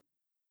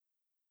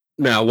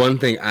Now, one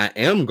thing I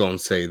am gonna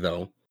say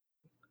though,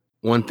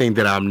 one thing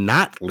that I'm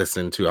not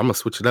listening to, I'm gonna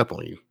switch it up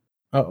on you.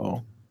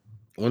 Uh-oh.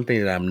 One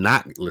thing that I'm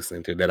not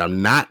listening to, that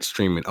I'm not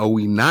streaming. Oh,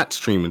 we not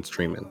streaming.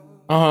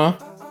 Uh-huh.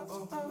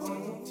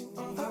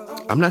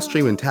 I'm not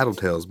streaming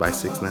Tattletales by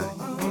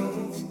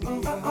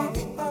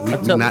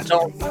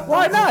 6ix9ine.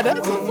 Why not?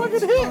 That's a fucking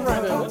hit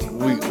right there.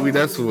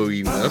 That's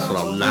what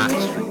I'm not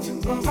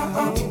streaming.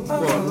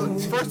 Well,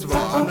 first of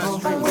all, I'm not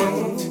streaming.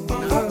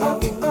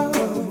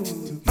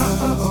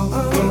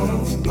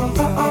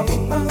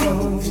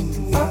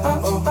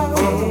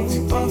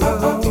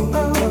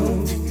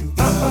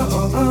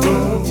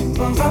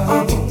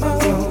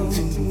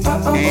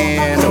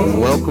 And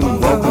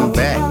welcome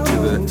back to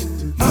the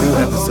new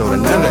episode,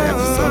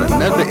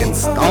 another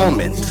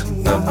installment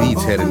of the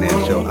Ted and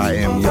Ed Show. I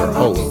am your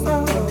host,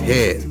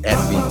 Ted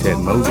at the Ted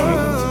Mosby.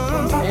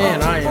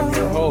 And I am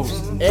your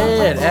host,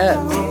 Ed at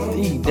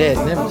the Dead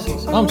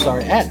Nemesis. I'm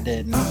sorry, at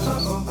Dead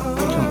Nemesis.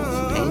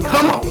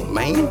 Come on,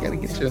 man. Gotta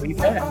get you. We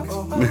back.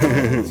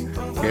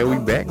 Yeah, we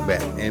back.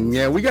 And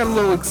yeah, we got a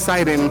little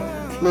exciting,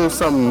 little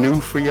something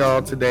new for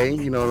y'all today.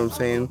 You know what I'm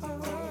saying?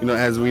 You know,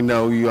 as we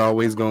know, you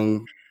always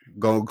gonna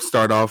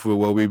start off with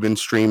what we've been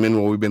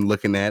streaming, what we've been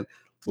looking at,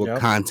 what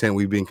content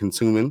we've been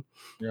consuming.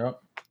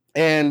 Yep.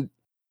 And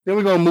then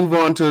we're gonna move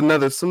on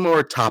to some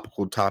more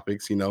topical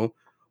topics. You know,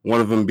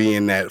 one of them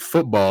being that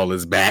football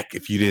is back.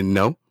 If you didn't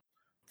know,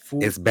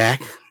 it's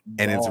back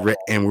and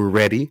and we're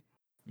ready.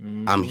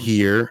 Mm-hmm. I'm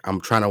here. I'm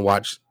trying to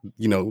watch.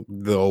 You know,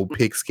 the old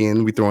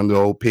pigskin. We throwing the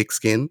old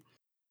pigskin.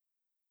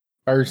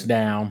 First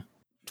down.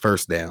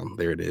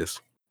 There it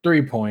is.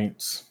 3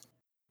 points.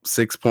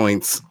 6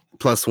 points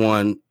plus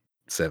 1,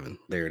 7.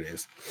 There it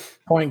is.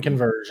 Point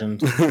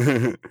conversions.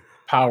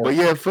 Power. But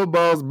yeah,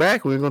 football's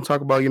back. We're gonna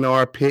talk about, you know,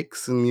 our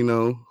picks and, you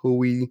know, who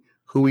we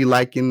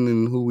liking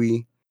and who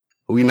we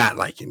not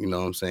liking. You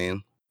know what I'm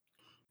saying?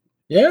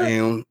 Yeah.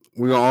 And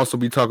we're gonna also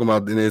be talking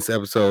about in this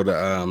episode.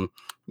 We're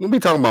gonna be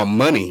talking about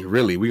money.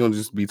 Really, we're gonna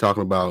just be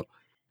talking about,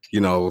 you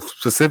know,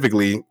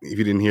 specifically if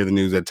you didn't hear the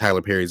news that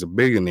Tyler Perry's a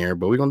billionaire,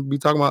 but we're gonna be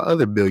talking about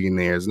other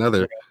billionaires and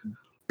other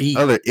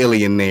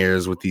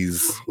illionaires with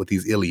these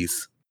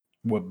illies.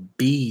 With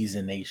B's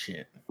in they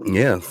shit.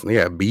 Yes,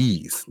 yeah,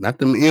 B's. Not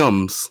them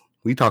M's.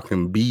 We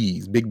talking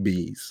B's, big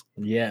B's.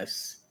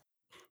 Yes.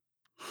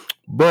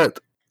 But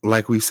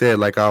like we said,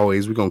 like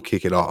always, we're gonna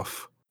kick it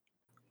off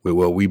with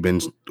what we've been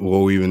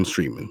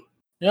streaming.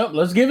 Yep,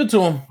 let's give it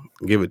to him.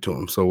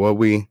 So what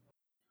we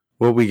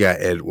got,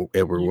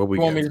 Edward? What we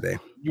got today?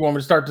 You want me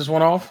to start this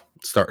one off?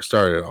 Start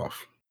it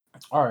off.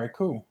 All right,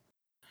 cool.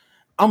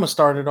 I'm gonna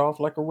start it off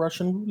like a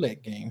Russian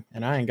roulette game,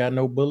 and I ain't got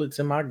no bullets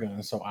in my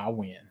gun, so I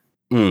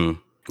win.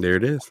 There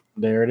it is.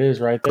 There it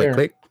is, right there.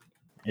 Click.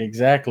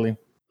 Exactly.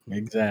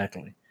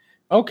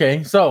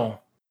 Okay, so,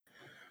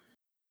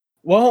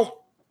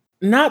 well,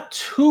 not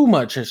too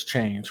much has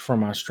changed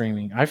from my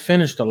streaming. I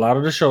finished a lot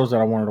of the shows that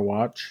I wanted to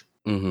watch.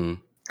 Mm-hmm.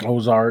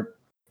 Ozark,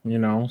 you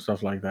know,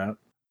 stuff like that.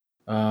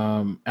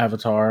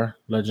 Avatar,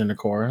 Legend of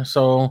Korra.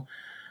 So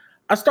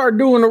I started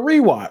doing a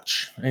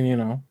rewatch, and you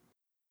know,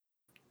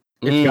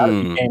 it's got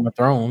to be Game of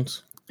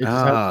Thrones. It's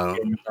got to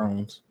be Game of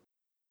Thrones.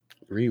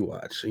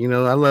 Rewatch. You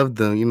know, I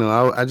love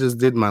I just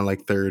did my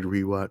third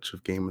rewatch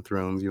of Game of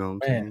Thrones. You know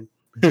what I'm saying?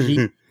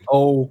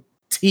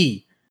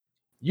 G-O-T.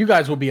 You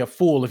guys will be a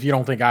fool if you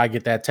don't think I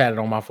get that tatted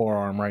on my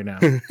forearm right now.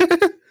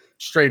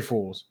 Straight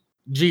fools.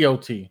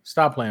 G-O-T.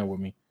 Stop playing with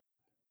me.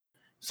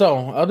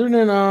 So, other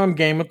than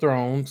Game of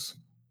Thrones,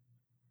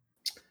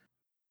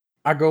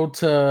 I go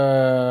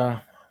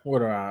to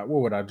what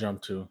would I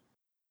jump to?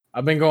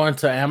 I've been going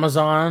to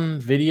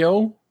Amazon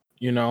Video,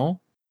 you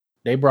know.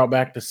 They brought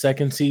back the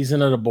second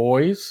season of The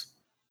Boys.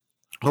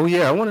 Oh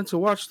yeah, I wanted to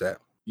watch that.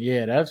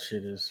 Yeah, that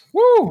shit is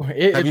woo.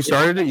 Have you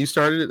started it? You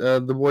started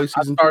The Boys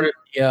season 2?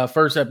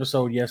 First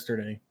episode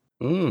yesterday.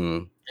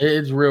 Mm.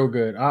 It's real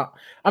good. I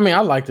mean,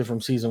 I liked it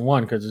from season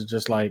 1 because it's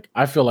just like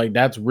I feel like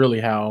that's really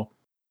how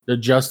the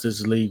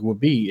Justice League would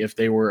be if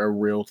they were a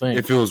real thing.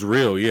 If it was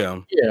real, yeah.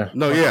 Yeah.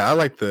 No, yeah, I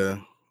like The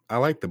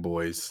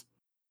Boys.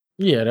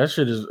 Yeah, that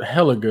shit is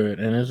hella good,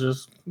 and it's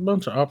just a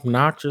bunch of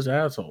obnoxious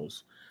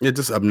assholes. Yeah,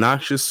 just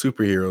obnoxious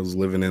superheroes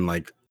living in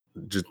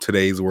just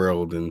today's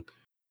world, and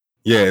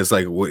yeah, it's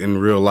like in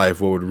real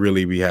life, what would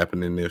really be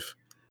happening if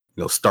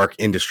Stark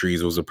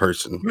Industries was a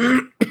person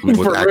with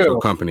an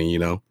actual company, you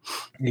know?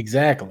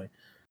 Exactly,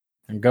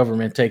 and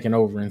government taking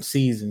over and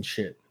seizing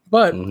shit.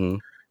 But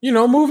you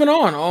know, moving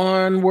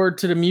onward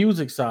to the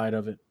music side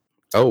of it.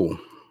 Oh,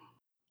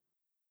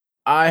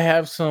 I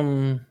have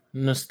some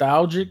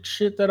nostalgic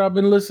shit that I've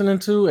been listening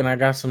to, and I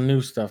got some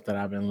new stuff that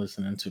I've been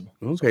listening to.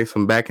 Okay,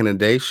 some back in the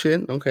day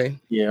shit. Okay.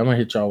 Yeah, I'm gonna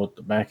hit y'all with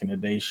the back in the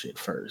day shit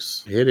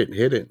first.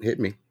 Hit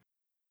me.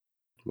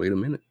 Wait a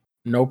minute.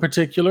 No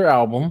particular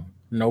album,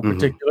 no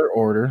particular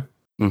order.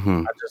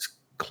 I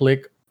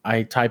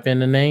I type in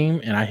the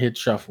name and I hit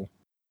shuffle.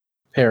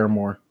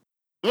 Paramore.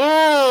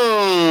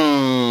 I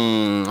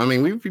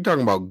mean, we're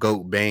talking about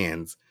GOAT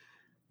bands.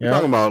 We're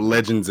talking about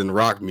legends in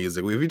rock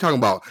music. We're talking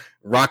about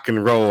rock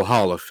and roll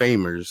Hall of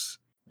Famers.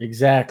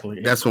 Exactly.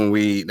 That's when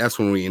we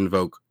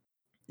invoke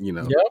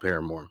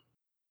Paramore.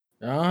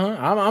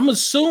 I'm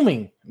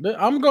assuming.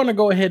 I'm going to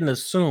go ahead and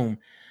assume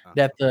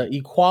that the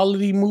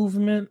equality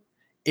movement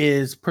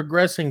is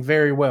progressing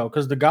very well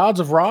because the Gods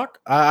of Rock,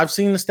 I've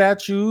seen the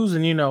statues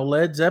and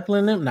Led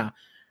Zeppelin. Them now,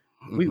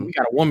 we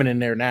got a woman in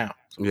there now.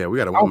 Yeah, we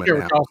got a I don't woman care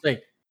now. what y'all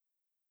say.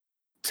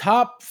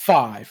 Top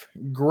 5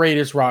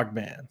 greatest rock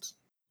bands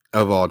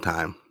of all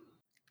time.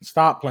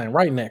 Stop playing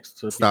right next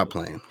to. Stop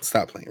playing.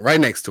 Right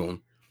next to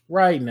him.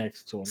 Right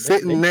next to him.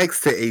 Sitting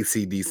next to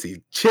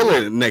AC/DC.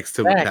 Chilling next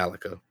to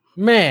Metallica.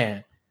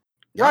 Man.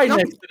 Right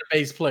next to the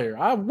bass player.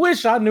 I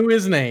wish I knew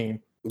his name.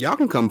 Y'all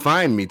can come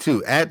find me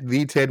too at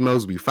the Ted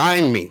Mosby.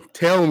 Find me.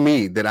 Tell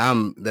me that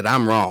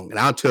I'm wrong, and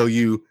I'll tell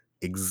you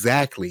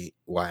exactly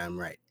why I'm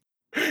right.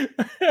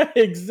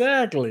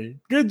 Exactly.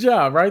 Good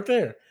job, right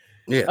there.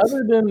 Yes.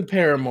 Other than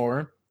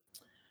Paramore,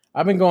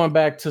 I've been going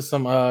back to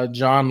some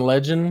John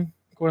Legend,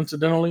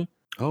 coincidentally.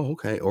 Oh,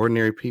 okay.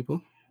 Ordinary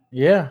People.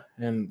 Yeah,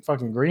 and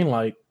fucking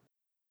Greenlight.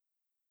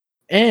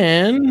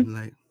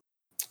 And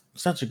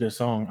such a good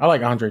song. I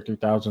like Andre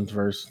 3000's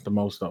verse the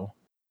most though.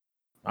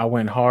 I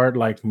went hard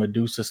like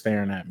Medusa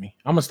staring at me.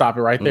 I'm gonna stop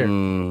it right there.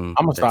 I'm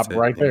gonna stop it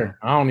right there.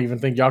 I don't even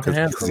think y'all can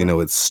handle it.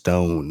 Because it's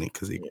stone.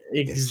 Because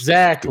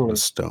exactly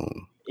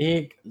stone.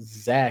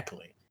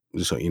 Exactly.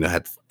 So I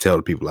had to tell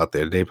the people out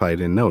there they probably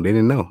didn't know. They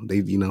didn't know.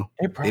 They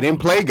didn't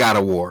play God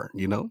of War.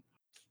 They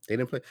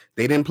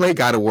didn't play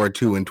God of War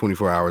 2 in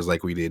 24 hours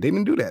like we did. They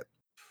didn't do that.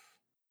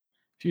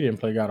 If you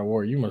didn't play God of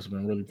War, you must have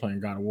been really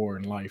playing God of War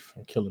in life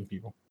and killing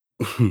people.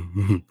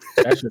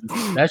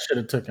 that should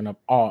have taken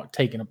up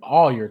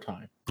all your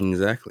time.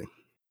 Exactly.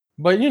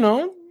 But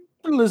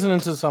listening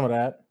to some of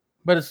that.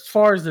 But as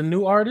far as the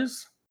new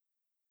artists,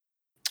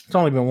 it's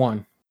only been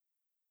one.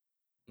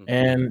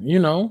 And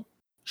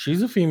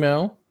she's a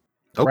female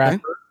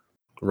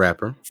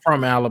rapper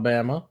from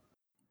Alabama.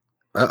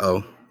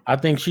 Uh-oh. I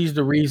think she's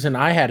the reason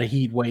I had a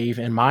heat wave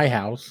in my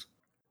house.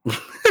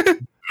 Because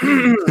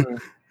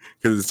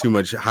it's too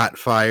much hot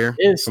fire.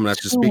 It's too much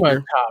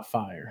hot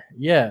fire.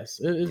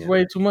 Yes, it's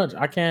way too much.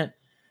 I can't.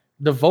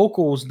 The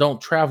vocals don't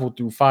travel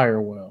through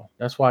fire well.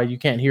 That's why you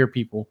can't hear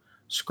people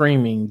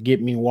screaming,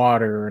 "Get me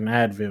water" or an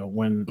Advil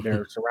when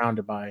they're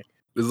surrounded by.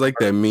 It's like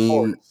that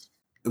meme.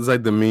 It's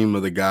like the meme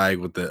of the guy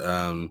with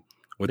the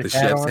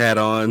chef's hat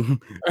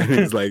on. And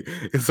it's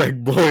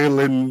like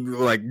boiling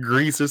like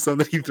grease or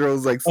something. He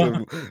throws like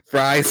some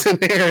fries in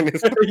there, and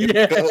it's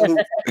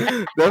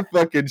that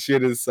fucking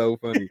shit is so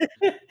funny.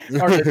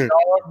 Or the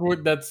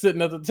dog that's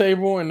sitting at the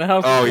table in the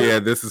house. Oh yeah,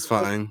 this is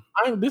fine.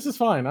 This is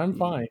fine. I'm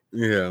fine.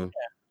 Yeah.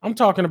 I'm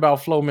talking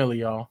about Flo Milli,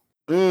 y'all.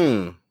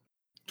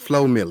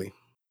 Flo Milli,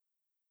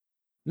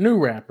 new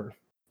rapper.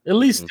 At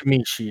least to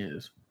me, she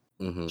is.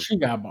 She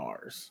got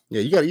bars.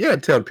 Yeah, you gotta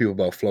tell people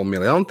about Flo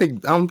Milli. I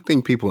don't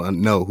think people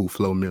know who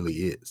Flo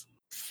Milli is.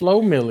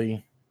 Flo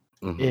Milli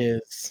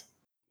is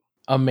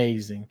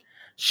amazing.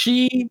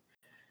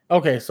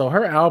 So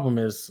her album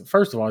is,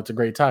 first of all, it's a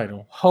great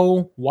title.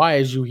 Ho, Why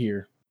Is You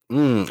Here?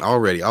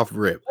 Already off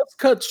rip. Let's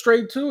cut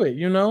straight to it.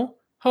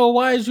 Ho,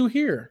 why is you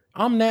here?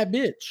 I'm that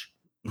bitch.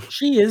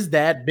 She is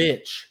that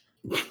bitch.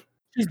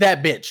 She's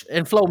that bitch.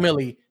 And Flo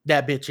Milli,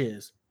 that bitch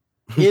is.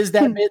 Is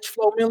that bitch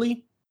Flo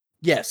Milli?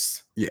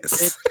 Yes.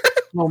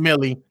 Flo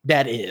Milli,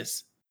 that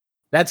is.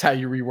 That's how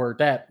you reword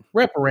that.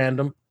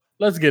 Referendum.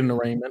 Let's get an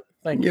arraignment.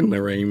 Thank you. Get an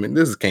arraignment.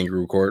 This is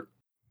Kangaroo Court.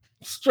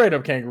 Straight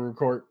up Kangaroo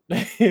Court.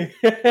 She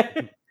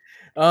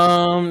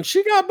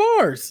got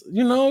bars.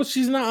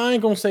 She's not. I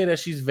ain't gonna say that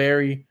she's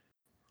very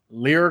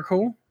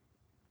lyrical,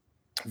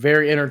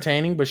 very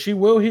entertaining, but she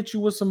will hit you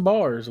with some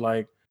bars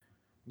like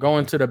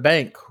going to the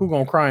bank. Who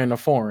gonna cry in the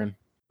foreign?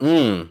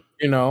 She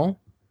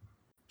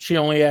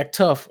only act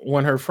tough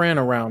when her friend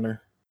around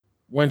her.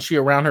 When she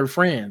around her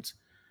friends,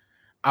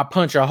 I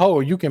punch a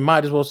hole. You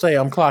might as well say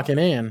I'm clocking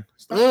in.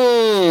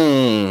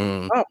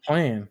 Stop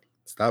playing.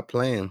 Stop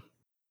playing.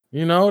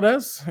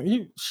 That's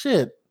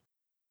shit.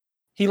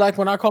 He like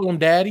when I call him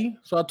daddy,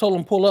 so I told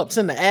him pull up,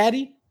 send the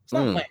addy.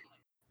 Stop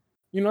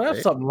playing.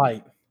 That's something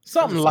light.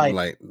 Something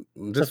light.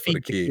 Just for the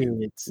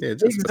kids. Yeah,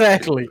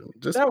 exactly.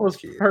 That was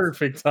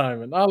perfect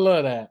timing. I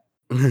love that.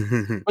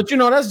 But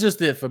that's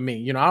just it for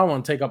me. I don't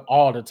want to take up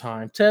all the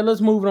time. Ted,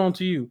 let's move it on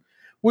to you.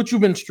 What you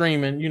been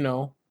streaming?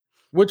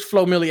 Which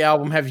Flo Milli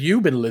album have you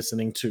been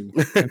listening to?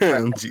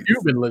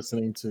 You've been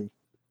listening to?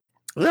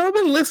 Well, I've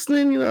been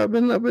listening. I've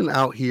been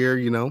out here.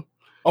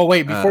 Oh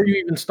wait, before you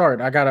even start,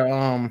 I got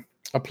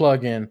a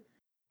plug in.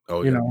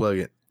 Oh, you plug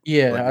it.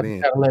 Yeah, I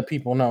gotta let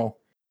people know.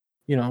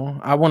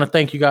 I want to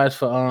thank you guys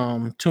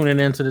for tuning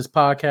into this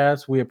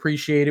podcast. We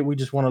appreciate it. We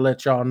just want to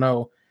let y'all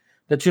know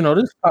that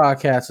this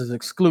podcast is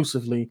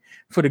exclusively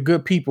for the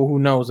good people who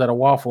knows that a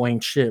waffle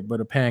ain't shit but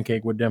a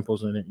pancake with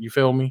dimples in it. You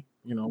feel me?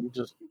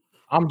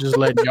 I'm just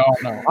letting y'all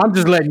know. I'm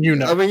just letting you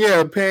know. I mean,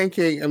 a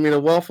pancake. I mean, a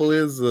waffle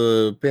is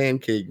a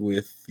pancake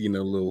with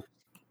little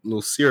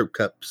syrup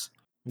cups.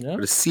 Yeah,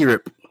 the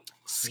syrup.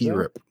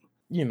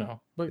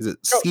 But is it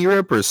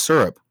syrup or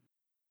syrup?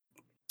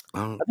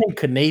 I think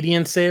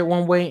Canadians say it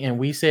one way and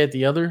we say it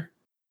the other.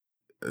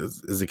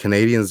 Is it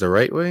Canadians the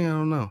right way? I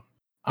don't know.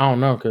 I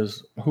don't know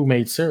because who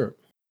made syrup?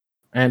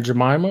 Aunt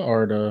Jemima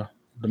or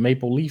the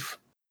Maple Leaf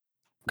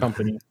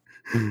Company?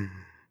 I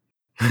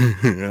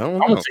don't I'm know.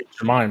 gonna say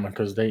Jemima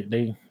because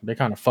they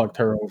kind of fucked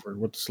her over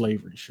with the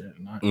slavery shit.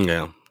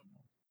 Yeah.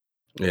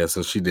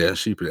 So she did.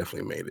 She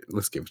definitely made it.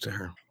 Let's give it to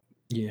her.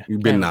 Yeah,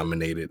 You've been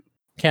nominated.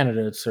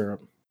 Candidate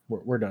syrup.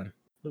 We're done.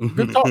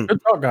 Good talk.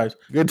 Good talk, guys.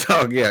 Good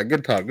talk. Yeah,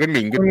 good talk. Good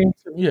meeting.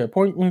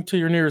 Point me to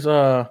your nearest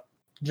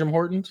Jim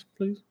Hortons,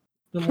 please.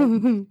 Jim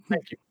Hortons.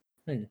 Thank you.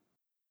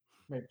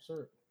 Maple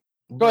syrup.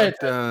 Go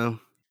ahead.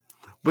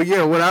 But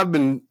yeah, what I've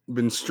been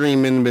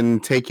streaming,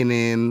 been taking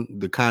in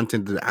the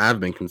content that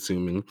I've been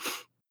consuming.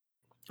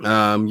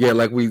 Yeah,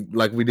 like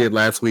we did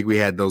last week, we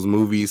had those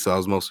movies, so I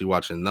was mostly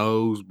watching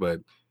those. But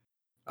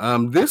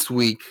this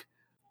week,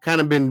 kind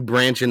of been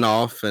branching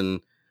off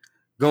and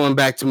going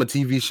back to my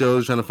TV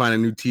shows, trying to find a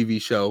new TV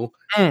show.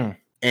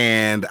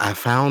 And I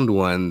found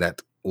one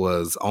that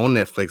was on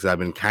Netflix I've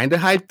been kind of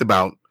hyped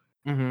about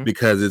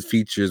because it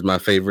features my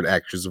favorite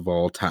actress of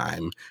all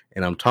time.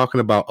 And I'm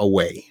talking about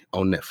Away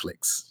on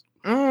Netflix.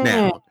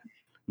 Now,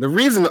 the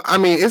reason, I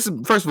mean, it's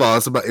first of all,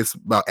 it's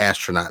about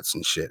astronauts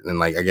and shit. And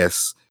like, I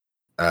guess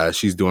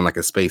she's doing like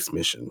a space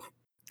mission.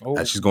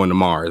 She's going to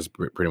Mars,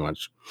 pretty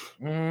much.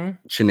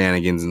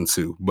 Shenanigans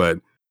ensue. But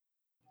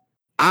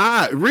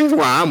the reason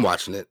why I'm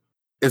watching it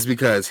is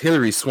because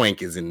Hilary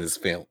Swank is in this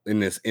film, in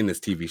this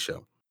TV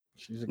show.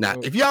 Now,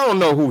 if y'all don't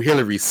know who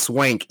Hilary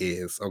Swank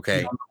is,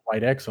 okay,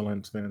 White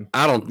Excellence, then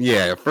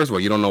first of all,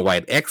 you don't know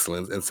White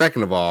Excellence, and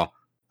second of all,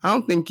 I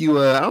don't think you've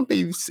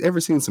ever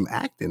seen some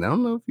acting. I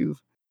don't know if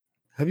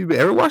have you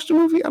ever watched a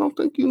movie? I don't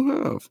think you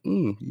have.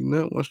 You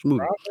not watched a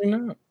movie?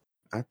 Probably not.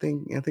 I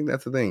think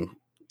that's the thing.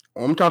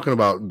 I'm talking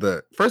about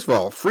first of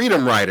all,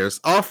 Freedom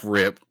Writers, off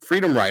rip,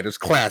 Freedom Writers,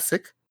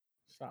 classic.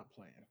 Stop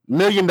playing. $1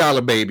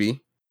 Million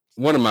Baby,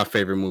 one of my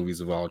favorite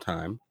movies of all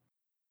time.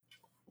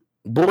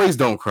 Boys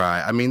Don't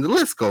Cry. I mean, the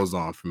list goes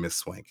on for Miss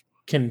Swank.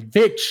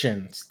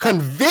 Conviction.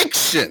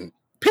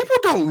 People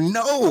don't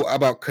know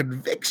about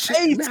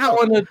Conviction. Based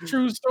on a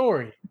true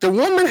story. The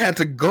woman had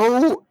to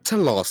go to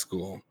law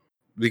school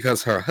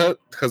because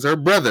her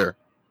brother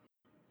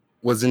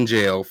was in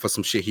jail for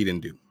some shit he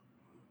didn't do.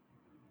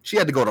 She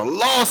had to go to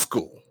law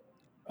school.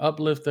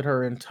 Uplifted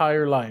her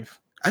entire life.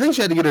 I think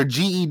she had to get her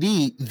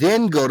GED,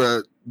 then go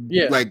to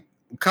like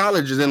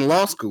college and then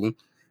law school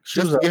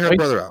just to get her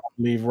brother out.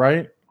 Leave,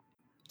 right?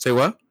 Say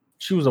what?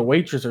 She was a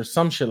waitress or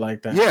some shit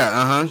like that.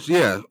 Yeah,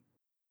 yeah.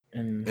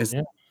 And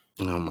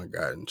oh my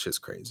god, shit's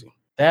crazy.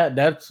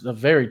 That's a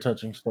very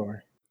touching story.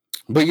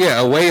 But yeah,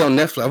 Away on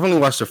Netflix. I've only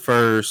watched the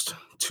first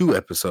 2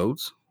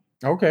 episodes.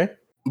 Okay.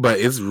 But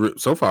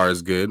so far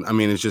it's good. I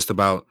mean, it's just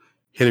about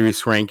Hilary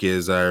Swank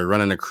is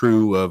running a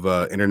crew of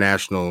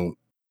international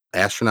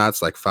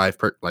astronauts,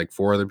 like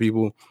 4 other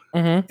people,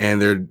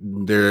 and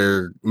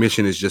their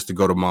mission is just to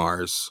go to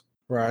Mars.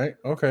 Right.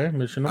 Okay.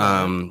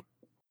 Mission.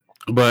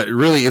 But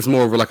really, it's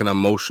more of like an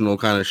emotional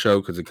kind of show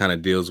because it kind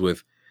of deals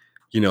with,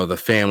 the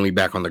family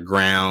back on the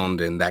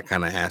ground and that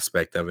kind of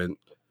aspect of it.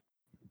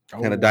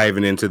 Kind of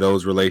diving into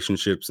those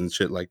relationships and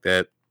shit like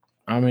that.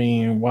 I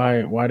mean,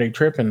 why they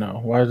tripping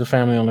though? Why is the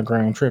family on the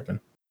ground tripping?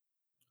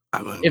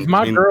 If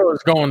my girl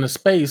is going to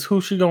space,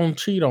 who's she gonna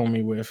cheat on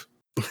me with?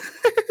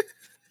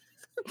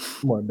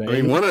 What, baby?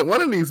 I mean, one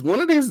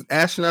of these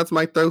astronauts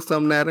might throw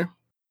something at her.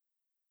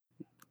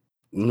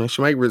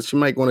 She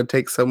might want to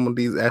take some of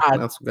these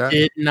astronauts. I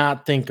did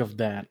not think of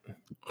that.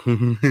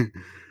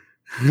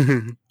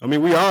 I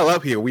mean, we all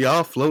up here. We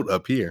all float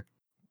up here.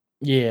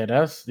 Yeah,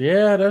 that's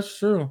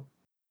true.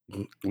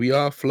 We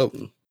all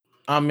floating.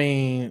 I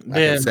mean,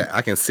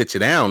 I can sit you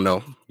down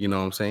though. You know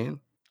what I'm saying?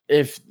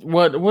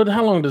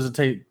 How long does it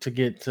take to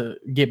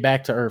get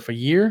back to Earth? A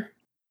year?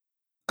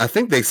 I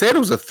think they said it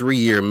was a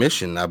 3-year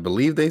mission. I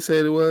believe they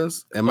said it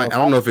was. I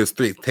don't know if it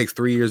takes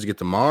 3 years to get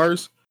to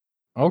Mars.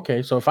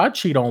 Okay, so if I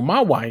cheat on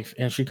my wife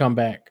and she come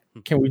back,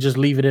 can we just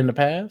leave it in the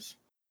past?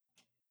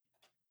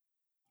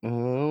 I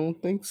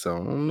don't think so. I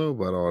don't know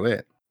about all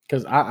that.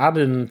 Because I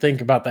didn't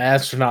think about the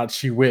astronaut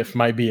she with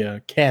might be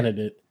a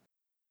candidate.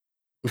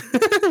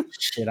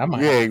 Shit, I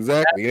might. Yeah,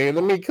 exactly. Yeah,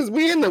 because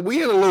we in a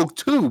little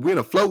tube. We're in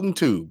a floating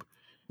tube.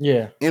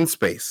 Yeah, in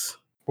space.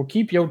 Well,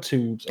 keep your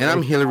tubes. And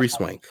I'm Hilary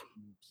Swank.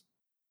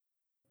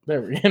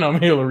 There we go. And I'm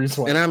Hilary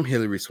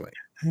Swank.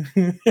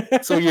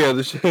 So yeah,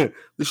 the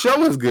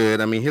show is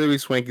good. I mean, Hilary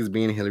Swank is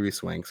being Hilary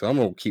Swank, so I'm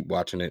gonna keep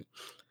watching it.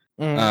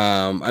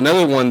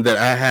 Another one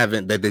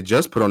that they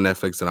just put on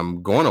Netflix that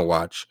I'm going to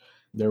watch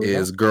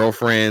is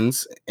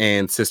Girlfriends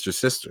and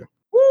Sister.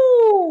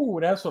 Woo!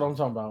 That's what I'm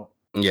talking about.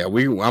 Yeah,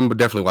 I'm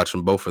definitely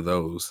watching both of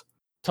those.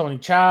 Tony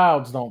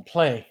Childs don't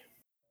play.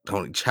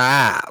 Tony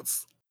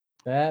Childs.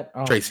 That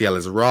Tracy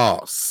Ellis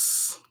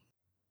Ross.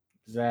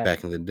 Exactly.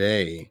 Back in the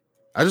day.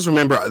 I just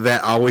remember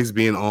that always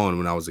being on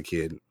when I was a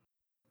kid.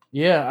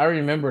 Yeah, I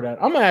remember that.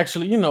 I'm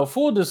actually,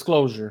 full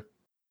disclosure.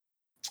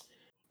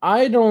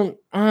 I don't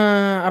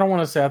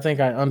want to say I think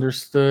I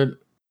understood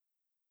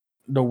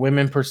the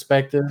women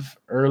perspective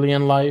early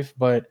in life,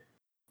 but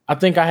I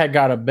think I had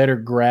got a better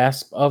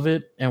grasp of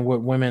it and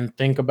what women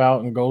think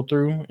about and go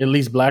through, at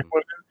least Black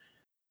women.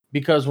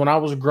 Because when I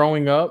was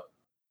growing up,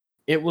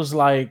 it was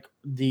like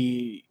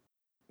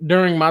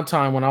during my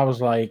time when I was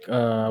like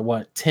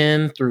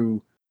 10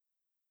 through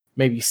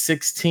maybe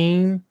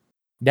 16,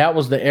 that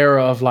was the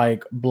era of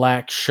like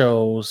black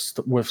shows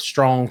with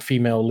strong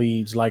female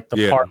leads, like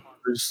the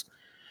Parkers,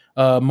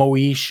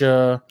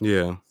 Moesha,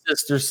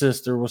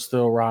 Sister was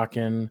still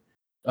rocking,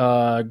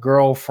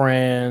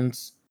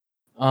 Girlfriends.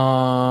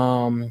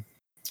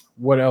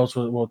 What else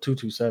was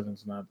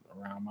 227's not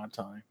around my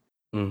time.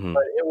 Mm-hmm.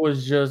 But it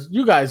was just,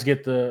 you guys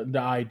get the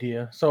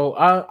idea. So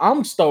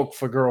I'm stoked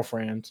for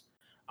Girlfriends.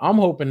 I'm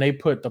hoping they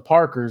put the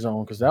Parkers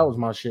on because that was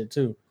my shit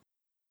too.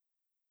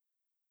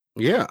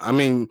 Yeah, I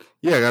mean,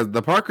 yeah,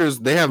 the Parkers,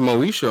 they have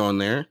Moesha on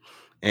there,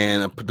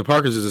 and the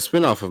Parkers is a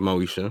spinoff of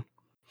Moesha.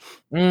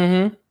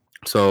 Mm-hmm.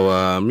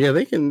 So yeah,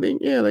 they can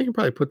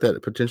probably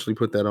potentially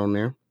put that on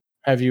there.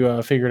 Have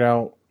you figured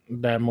out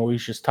that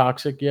Moesha's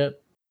toxic yet?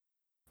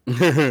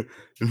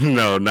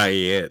 No, not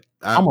yet.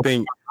 I'm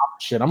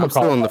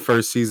still on the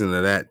first season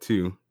of that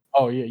too.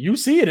 Oh yeah, you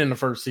see it in the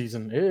first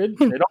season. It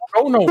don't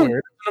go nowhere.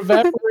 It doesn't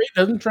evaporate.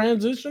 Doesn't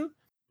transition.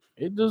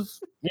 It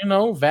just,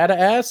 vat of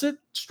acid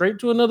straight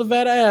to another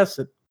vat of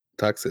acid.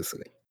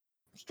 Toxicity.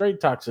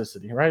 Straight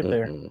toxicity, right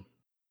there.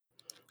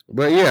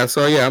 But yeah,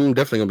 so yeah, I'm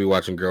definitely gonna be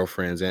watching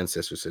Girlfriends and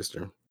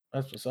Sister.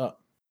 That's what's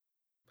up.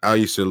 I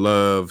used to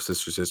love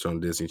Sister on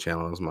Disney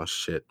Channel. It was my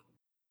shit.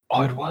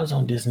 Oh, it was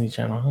on Disney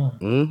Channel, huh?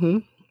 Mm-hmm.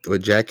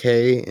 With Jack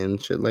Hay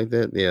and shit like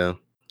that. Yeah.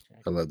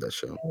 I love that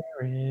show.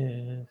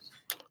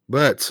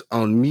 But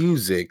on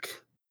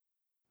music,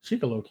 she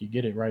could low-key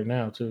get it right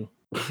now too.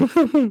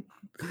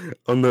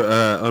 on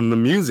the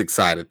music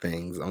side of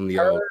things, on the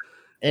old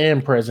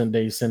and present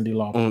day Cyndi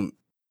Lauper. On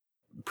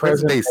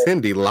present day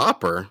Cyndi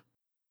Lauper.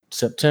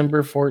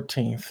 September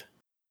 14th.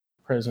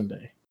 Present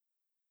day.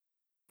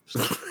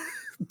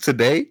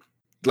 Today?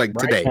 Like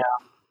right today.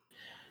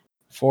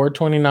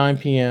 4:29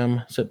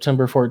 p.m.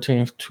 September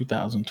 14th,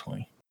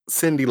 2020.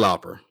 Cyndi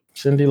Lauper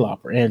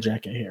and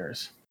Jackie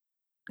Harris.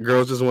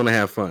 Girls just want to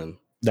have fun.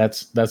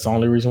 That's the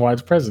only reason why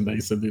it's present day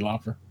Cyndi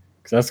Lauper.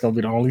 Because that's gonna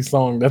be the only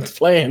song that's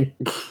playing.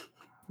 Oh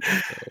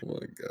my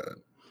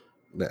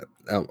god.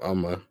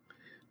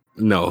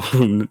 No,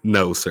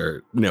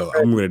 sir. No,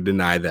 I'm gonna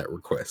deny that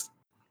request.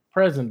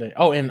 Present day.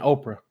 Oh, and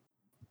Oprah.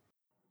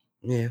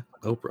 Yeah,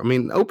 Oprah. I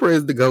mean, Oprah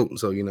is the GOAT,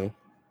 so Yeah.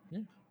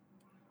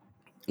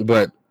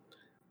 But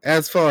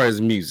as far as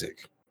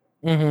music,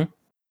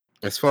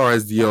 as far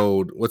as the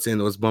old what's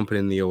bumping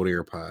in the old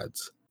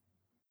AirPods,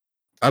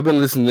 I've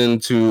been listening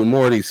to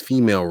more of these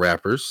female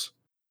rappers.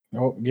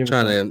 Oh,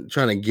 trying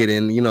to get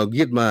in,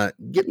 get my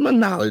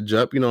knowledge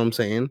up. You know what I'm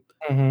saying?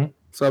 Mm-hmm.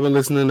 So I've been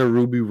listening to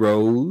Ruby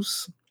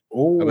Rose.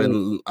 Oh, I've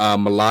been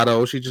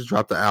Mulatto. She just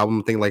dropped the album,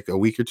 I think, like a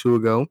week or two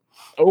ago.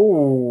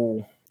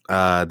 Oh,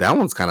 that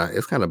one's kind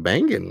of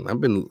banging. I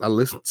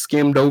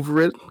skimmed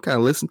over it, kind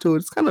of listened to it.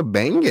 It's kind of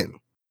banging.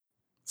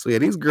 So yeah,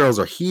 these girls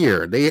are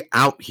here. They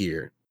out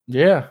here.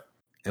 Yeah.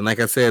 And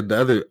like I said,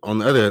 on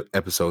the other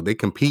episode, they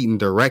competing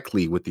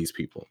directly with these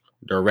people.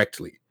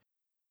 Directly.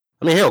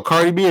 I mean, hell,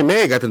 Cardi B and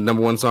Meg got the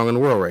number 1 song in the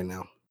world right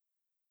now.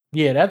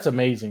 Yeah, that's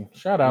amazing.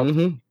 Shout out.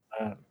 Mm-hmm.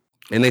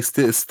 And they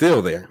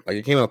still there. Like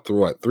it came out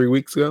through 3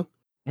 weeks ago.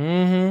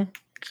 Mm-hmm.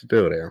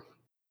 Still there.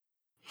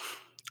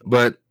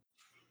 But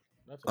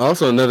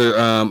also another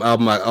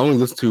album I only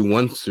listened to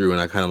once through, and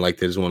I kind of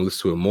liked it. I just want to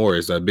listen to it more.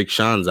 Is Big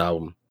Sean's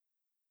album.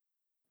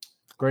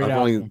 Great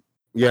album.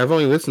 I've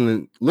only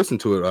listened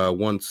to it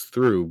once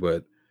through,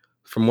 but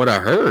from what I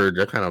heard,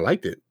 I kind of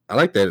liked it. I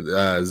like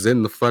that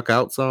Zen the Fuck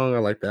Out song. I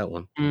like that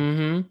one.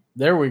 Mm-hmm.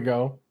 There we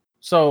go.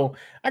 So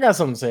I got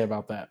something to say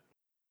about that.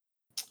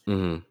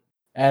 Mm-hmm.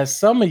 As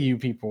some of you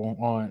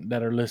people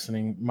that are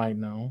listening might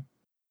know,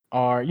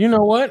 you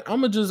know what?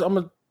 I'm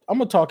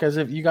gonna talk as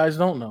if you guys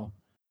don't know.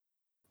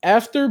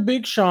 After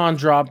Big Sean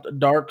dropped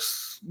Dark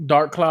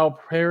Sky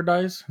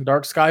Paradise,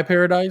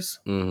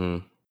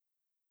 mm-hmm.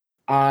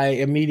 I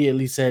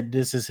immediately said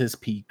this is his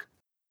peak.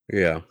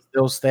 Yeah.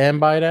 Still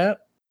stand by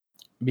that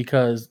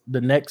because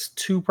the next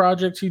 2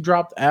 projects he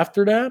dropped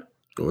after that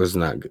was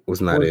not it.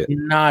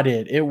 Not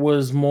it. It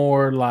was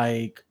more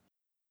like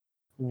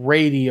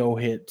radio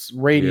hits,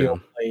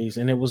 plays,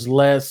 and it was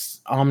less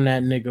I'm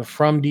that nigga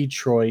from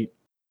Detroit.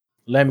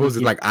 Was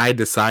it like I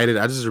Decided?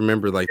 I just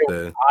remember like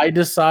I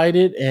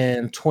Decided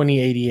and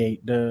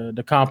 2088,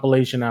 the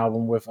compilation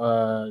album with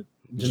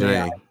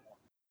Janae.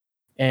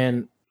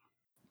 And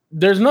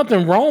there's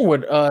nothing wrong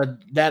with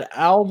that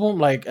album,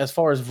 like as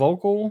far as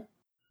vocal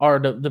or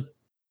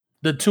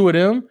the 2 of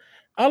them.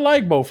 I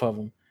like both of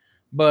them,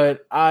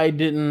 but I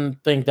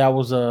didn't think that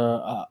was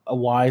a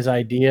wise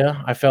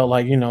idea. I felt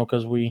like,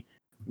 because we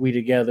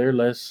together,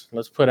 let's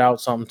put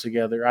out something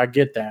together. I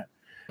get that.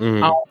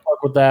 Mm-hmm. I don't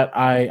fuck with that.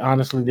 I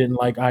honestly didn't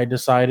like I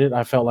Decided.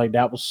 I felt like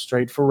that was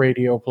straight for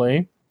radio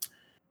play.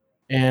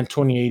 And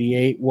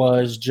 2088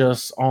 was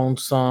just on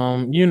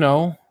some,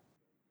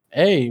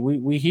 hey,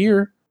 we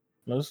here.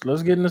 Let's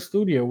get in the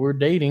studio. We're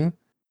dating.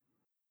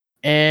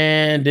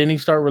 And then he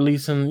started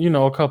releasing,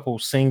 a couple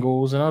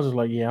singles, and I was just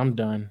like, yeah, I'm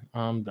done.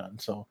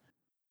 So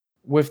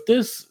with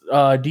this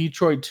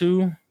Detroit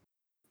 2,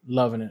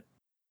 loving it.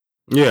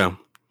 Yeah.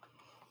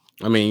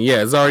 I mean,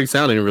 yeah, it's already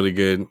sounding really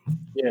good.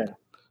 Yeah.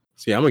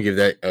 See, I'm gonna give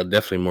that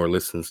definitely more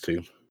listens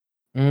to.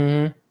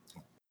 Mm-hmm.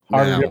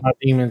 Harder Than My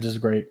Demons is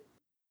great.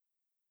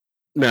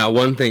 Now,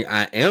 one thing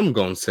I am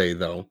gonna say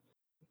though,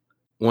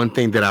 one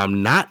thing that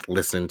I'm not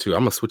listening to,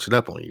 I'm gonna switch it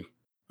up on you.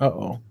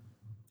 Uh-oh.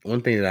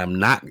 One thing that I'm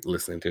not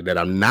listening to, that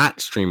I'm not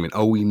streaming.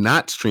 Oh, we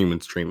not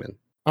streaming.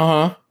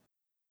 Uh-huh.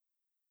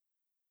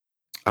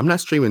 I'm not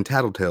streaming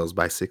Tattletales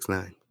by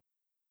 6ix9ine.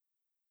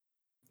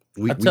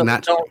 We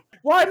not.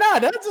 Why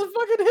not? That's a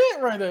fucking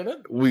hit right there.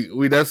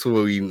 That's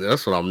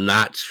what I'm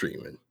not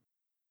streaming.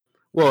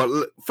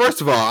 Well, first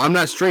of all, I'm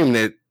not streaming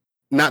it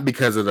not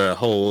because of the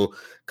whole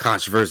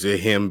controversy of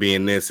him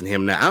being this and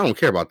him that. I don't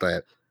care about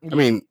that. I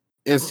mean,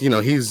 it's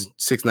he's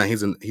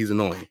 6ix9ine. He's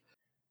annoying.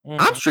 Mm-hmm.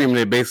 I'm streaming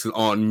it based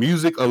on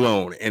music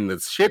alone, and the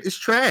shit is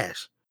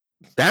trash.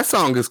 That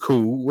song is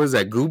cool. What is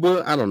that?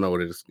 Gooba? I don't know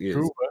what it is.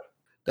 Gooba.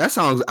 That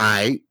song's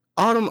aight.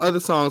 All them other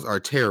songs are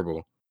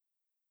terrible.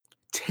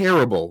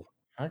 Terrible.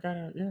 I got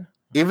it. Yeah.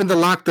 Even the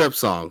Locked Up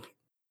song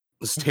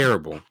is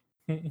terrible.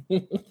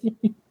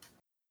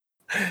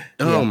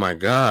 Oh my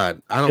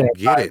god, I don't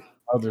get it.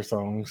 Other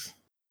songs.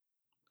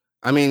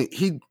 I mean,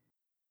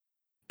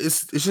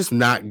 it's just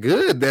not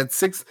good. That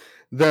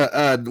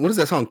what is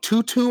that song?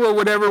 Tutu or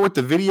whatever with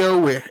the video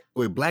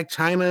with Black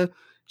China.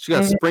 She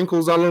got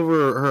sprinkles all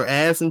over her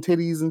ass and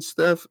titties and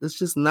stuff. It's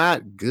just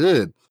not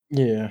good.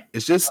 Yeah.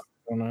 It's just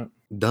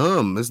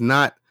dumb. It's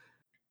not.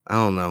 I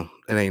don't know.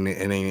 It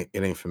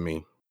ain't for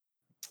me.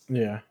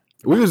 Yeah.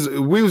 We was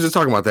just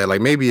talking about that.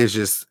 Like maybe it's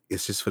just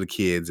for the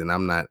kids, and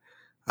I'm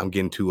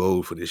getting too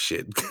old for this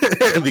shit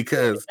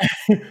because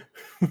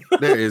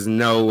there is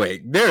no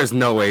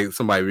way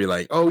somebody be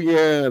like, oh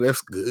yeah,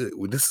 that's good.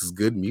 Well, this is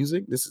good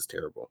music. This is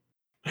terrible.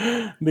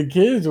 The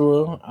kids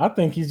will. I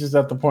think he's just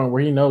at the point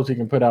where he knows he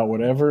can put out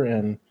whatever,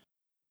 and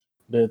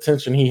the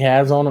attention he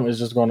has on him is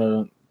just going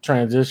to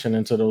transition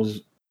into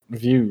those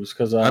views.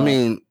 Because I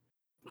mean,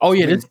 oh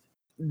yeah,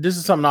 this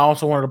is something I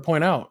also wanted to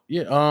point out.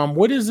 Yeah,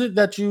 what is it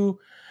that you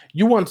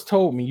once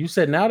told me? You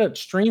said now that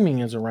streaming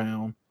is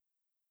around,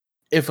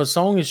 if a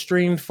song is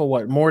streamed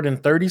for more than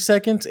 30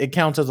 seconds, it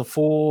counts as a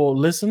full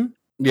listen.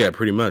 Yeah,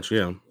 pretty much.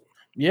 Yeah.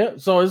 Yeah.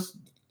 So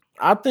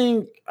I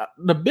think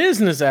the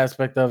business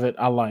aspect of it,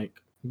 I like.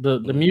 The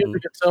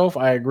music itself,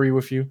 I agree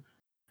with you.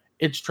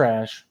 It's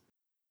trash.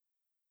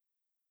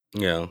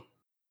 Yeah.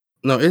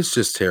 No, it's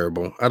just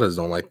terrible. I just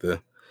don't like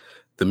the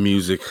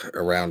music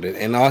around it,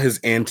 and all his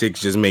antics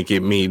just make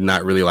me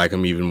not really like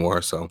him even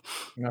more. So,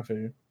 I feel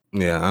you.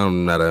 Yeah,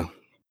 I'm not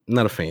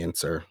a fan,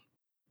 sir.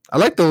 I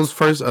like those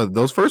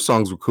first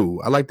songs were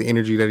cool. I like the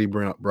energy that he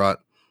brought.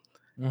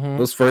 Mm-hmm.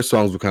 Those first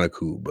songs were kind of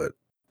cool, but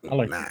I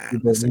like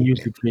the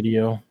music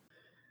video.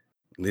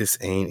 This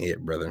ain't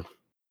it, brother.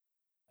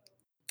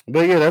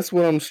 But yeah, that's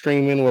what I'm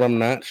streaming, what I'm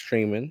not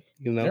streaming,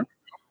 Yeah.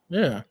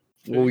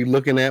 What we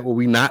looking at, what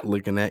we not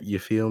looking at, you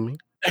feel me?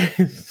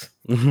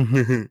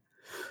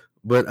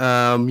 But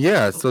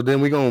yeah, so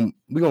then we're gonna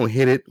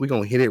hit it. We're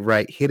gonna hit it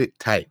right, hit it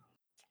tight.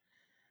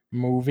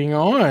 Moving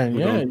on.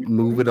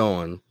 Move it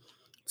on.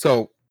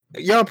 So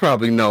y'all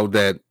probably know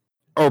that,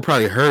 or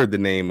probably heard the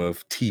name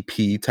of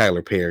TP,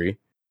 Tyler Perry.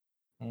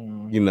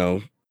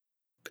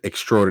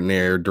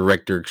 Extraordinaire,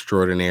 director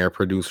extraordinaire,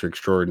 producer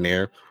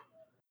extraordinaire.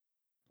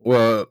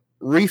 Well,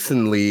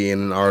 recently in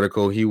an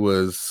article, he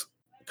was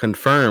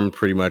confirmed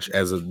pretty much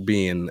as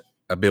being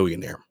a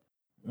billionaire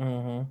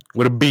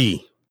with a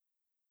B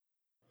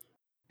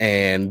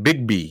and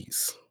big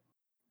B's.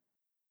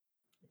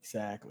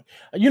 Exactly.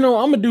 I'm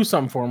gonna do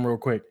something for him real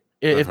quick.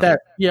 I'm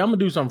gonna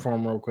do something for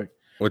him real quick.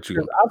 What you?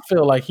 I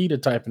feel like he the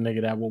type of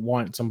nigga that would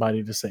want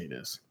somebody to say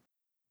this.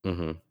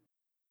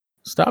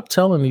 Stop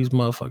telling these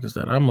motherfuckers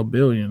that I'm a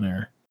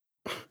billionaire.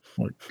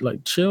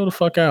 Like chill the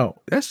fuck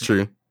out. That's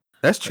true.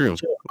 That's true.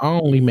 I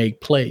only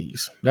make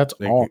plays. That's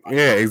all.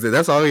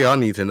 That's all y'all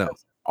need to know.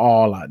 That's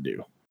all I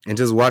do. And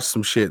just watch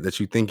some shit that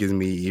you think is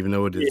me, even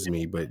though it is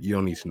me, but you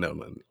don't need to know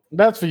nothing.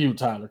 That's for you,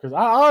 Tyler, because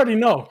I already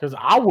know. Because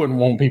I wouldn't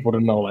want people to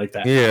know like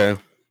that. Yeah.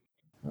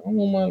 I don't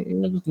want my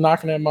niggas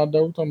knocking at my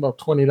door talking about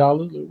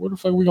 $20. Like, where the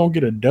fuck we gonna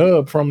get a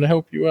dub from to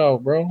help you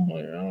out, bro?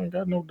 Like, I ain't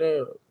got no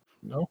dub.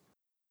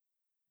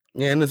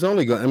 Yeah, and it's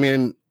only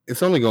going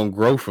to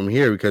grow from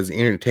here because the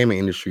entertainment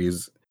industry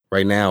is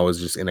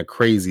just in a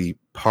crazy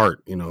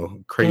part,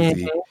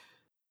 crazy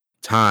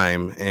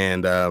time,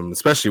 and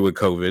especially with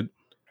COVID.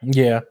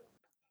 Yeah.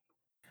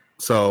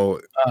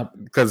 So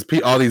because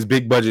all these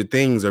big budget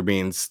things are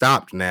being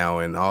stopped now,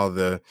 and all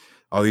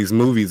these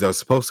movies that are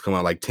supposed to come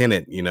out, like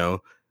Tenet,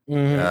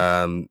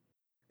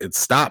 it's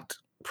stopped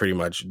pretty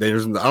much. I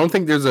don't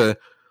think there's a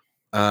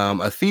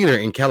theater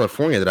in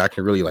California that I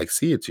can really like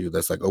see it to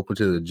that's like open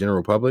to the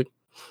general public.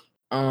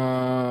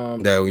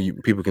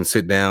 That people can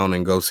sit down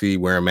and go see,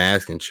 wear a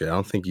mask and shit. I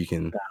don't think you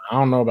can. I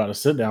don't know about a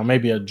sit down.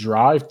 Maybe a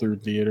drive-through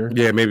theater.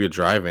 Yeah, maybe a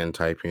drive-in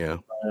type. Yeah.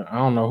 I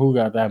don't know who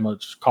got that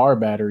much car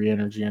battery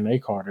energy in their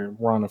car to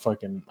run a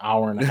fucking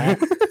hour and a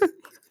half.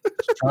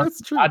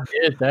 That's true. I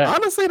did that.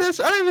 Honestly, I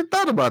didn't even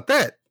thought about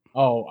that.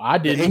 Oh, I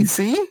didn't.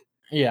 AC?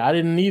 Yeah, I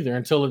didn't either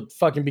until it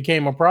fucking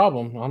became a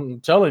problem. I'm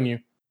telling you.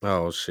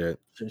 Oh shit.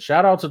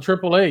 Shout out to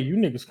AAA. You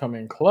niggas come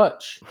in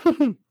clutch.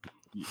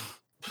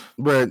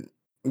 But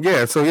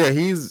yeah, so yeah,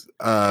 he's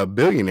a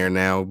billionaire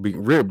now,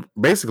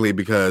 basically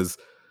because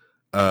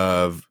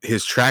of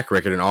his track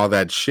record and all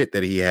that shit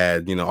that he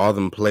had. You know, all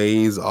them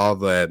plays, all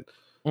that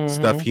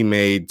stuff he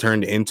made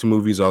turned into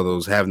movies. All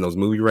those having those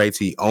movie rights,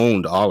 he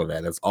owned all of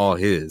that. That's all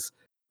his.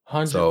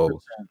 100%.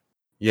 So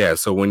yeah,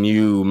 so when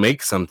you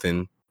make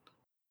something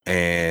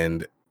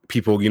and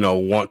people, you know,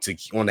 want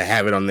to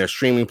have it on their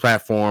streaming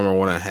platform or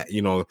want to,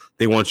 you know,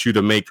 they want you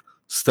to make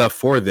stuff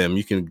for them,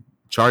 you can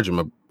charge them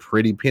a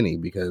pretty penny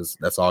because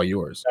that's all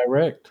yours.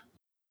 Direct.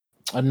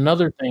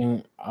 Another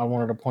thing I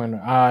wanted to point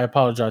out, I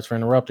apologize for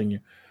interrupting you.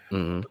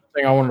 Mm-hmm.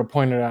 Thing I wanted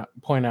to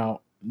point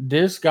out,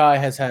 this guy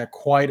has had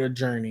quite a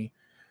journey.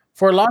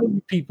 For a lot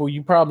of people,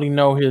 you probably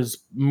know his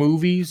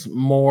movies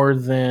more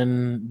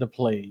than the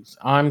plays.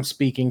 I'm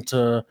speaking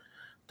to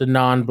the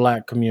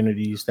non-Black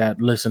communities that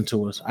listen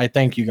to us. I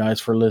thank you guys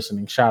for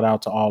listening. Shout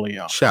out to all of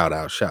y'all. Shout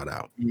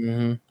out.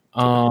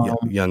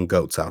 Mm-hmm. Young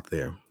goats out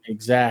there.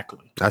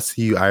 Exactly. I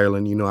see you,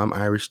 Ireland. You know, I'm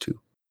Irish too.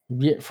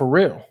 Yeah, for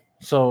real.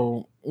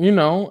 So, you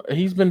know,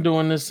 he's been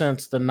doing this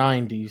since the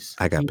 90s.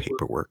 I got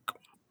paperwork.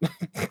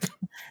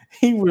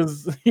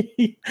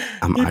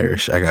 I'm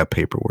Irish. I got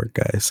paperwork,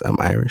 guys. I'm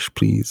Irish.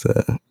 Please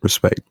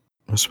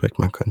respect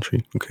my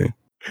country. Okay.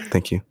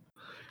 Thank you.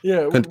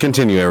 Yeah.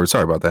 Continue, Edward.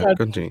 Sorry about that.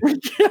 Continue.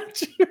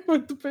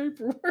 With the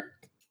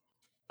paperwork.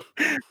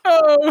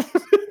 Oh.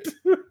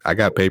 I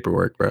got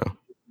paperwork, bro.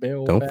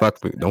 Don't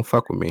fuck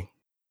with me.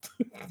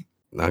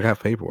 I got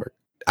paperwork.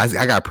 I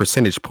got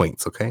percentage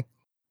points, okay?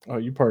 Oh,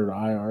 you part of the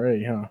IRA,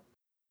 huh?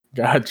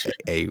 Gotcha.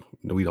 Hey,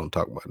 we don't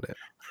talk about that.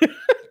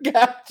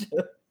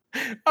 Gotcha.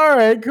 All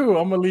right, cool.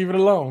 I'm gonna leave it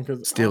alone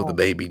because still the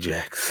baby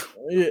jacks.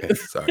 Yeah. Okay,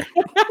 sorry.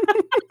 I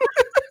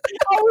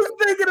was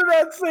thinking of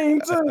that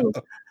scene too.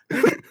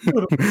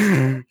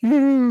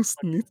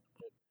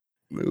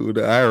 Dude,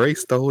 the IRA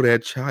stole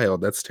that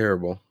child. That's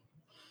terrible.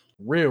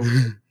 Real.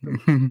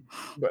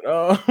 But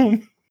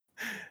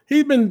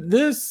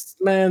this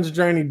man's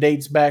journey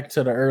dates back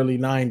to the early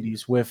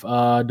 90s with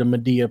the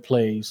Madea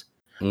plays.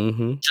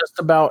 Mm-hmm. Just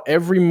about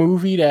every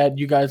movie that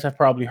you guys have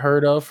probably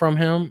heard of from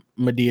him,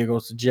 Madea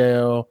Goes to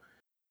Jail,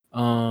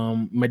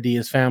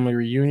 Medea's Family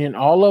Reunion,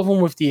 all of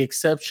them with the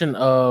exception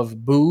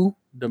of Boo,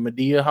 the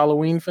Madea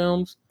Halloween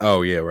films.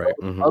 Oh yeah, right.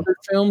 Mm-hmm. Other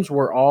films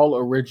were all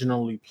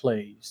originally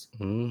plays.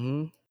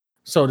 Mm-hmm.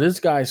 So this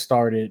guy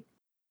started,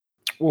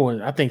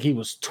 I think he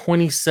was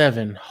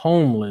 27,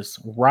 homeless,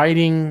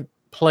 writing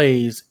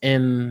plays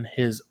in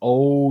his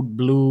old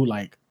blue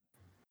like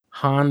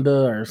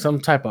Honda or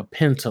some type of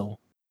Pinto.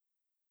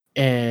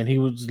 And he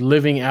was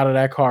living out of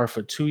that car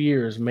for 2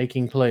 years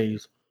making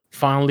plays.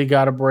 Finally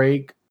got a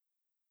break.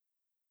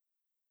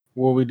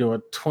 What we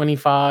doing?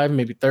 25,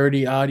 maybe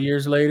 30 odd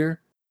years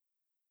later,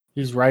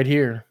 he's right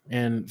here.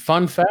 And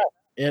fun fact,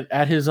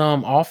 at his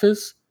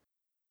office,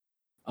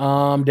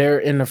 they're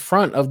in the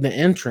front of the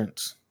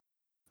entrance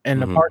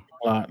and the parking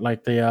lot.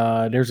 Like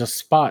there's a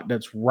spot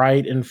that's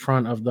right in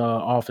front of the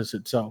office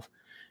itself.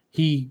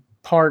 He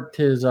parked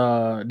his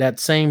that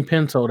same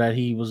Pinto that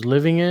he was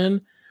living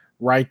in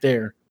right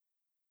there,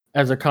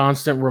 as a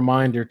constant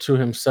reminder to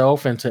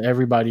himself and to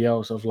everybody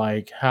else of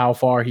like how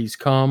far he's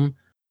come.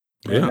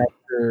 Yeah.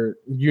 And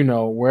you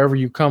know, wherever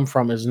you come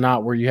from is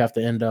not where you have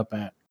to end up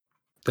at.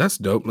 That's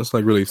dope. That's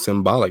like really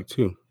symbolic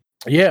too.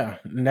 Yeah.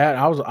 And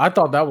I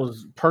thought that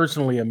was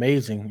personally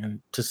amazing. And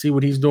to see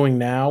what he's doing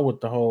now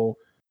with the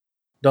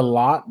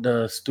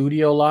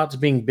studio lots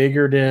being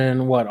bigger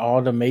than what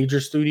all the major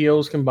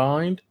studios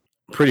combined.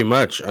 Pretty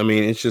much. I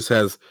mean, he just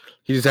has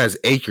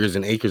acres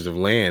and acres of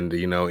land,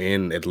 you know,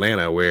 in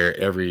Atlanta where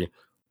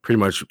pretty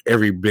much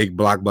every big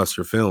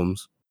blockbuster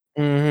films.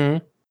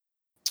 Mm-hmm.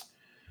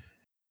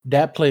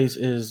 That place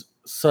is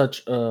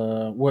such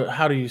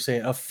how do you say,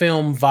 a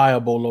film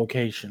viable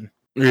location.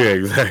 Yeah,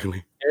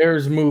 exactly.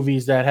 There's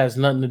movies that has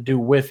nothing to do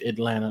with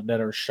Atlanta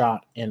that are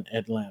shot in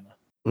Atlanta.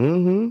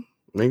 Mm-hmm.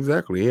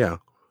 Exactly, yeah.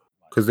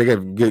 Because they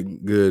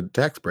get good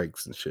tax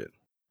breaks and shit.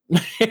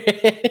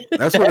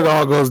 That's what it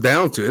all goes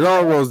down to. It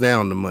all rolls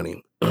down to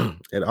money.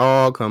 It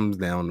all comes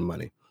down to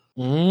money.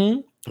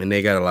 Mm-hmm. And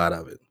they got a lot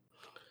of it.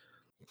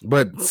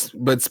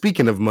 But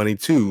speaking of money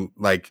too,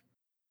 like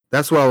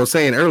that's what I was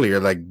saying earlier.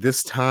 Like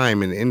this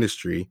time in the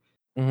industry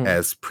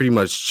has pretty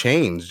much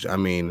changed. I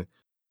mean,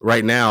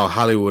 right now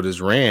Hollywood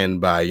is ran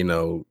by, you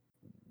know,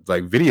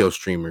 like video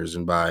streamers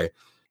and by,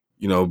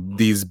 you know,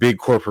 these big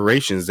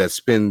corporations that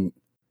spend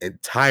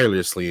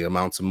tirelessly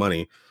amounts of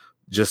money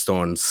just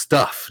on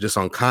stuff, just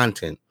on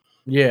content.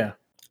 Yeah.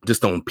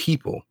 Just on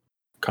people.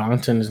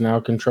 Content is now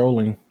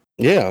controlling.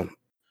 Yeah.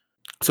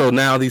 So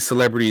now these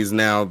celebrities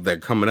now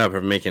that coming up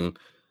are making,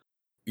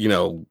 you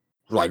know,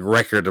 like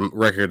record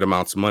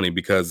amounts of money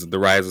because of the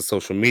rise of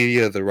social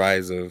media, the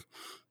rise of,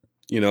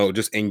 you know,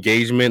 just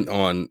engagement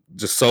on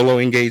just solo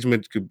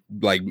engagement,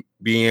 like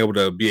being able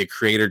to be a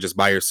creator just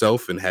by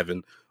yourself and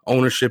having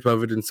ownership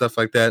of it and stuff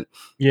like that.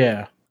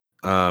 Yeah.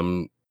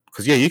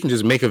 Because you can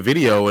just make a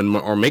video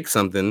or make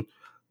something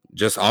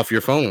just off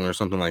your phone or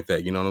something like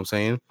that. You know what I'm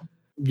saying?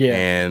 Yeah.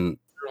 And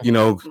you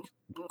know,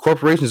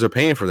 corporations are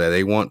paying for that.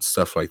 They want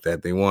stuff like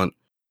that. They want,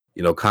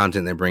 you know,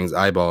 content that brings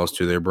eyeballs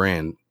to their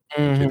brand,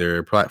 to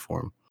their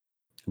platform,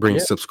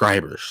 brings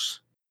subscribers.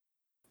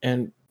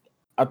 And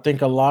I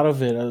think a lot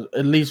of it,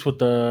 at least with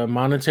the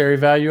monetary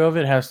value of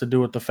it, has to do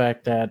with the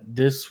fact that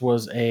this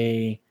was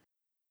a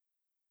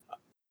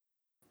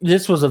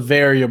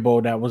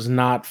variable that was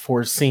not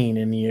foreseen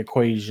in the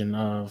equation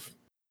of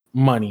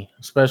money,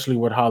 especially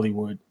with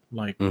Hollywood.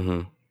 Like,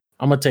 I'm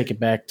gonna take it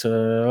back to,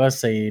 let's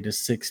say, the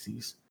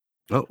 60s.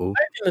 Back in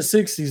the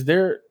 60s,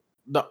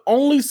 the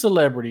only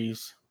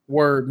celebrities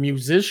were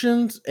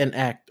musicians and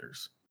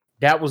actors.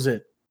 That was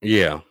it.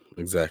 Yeah,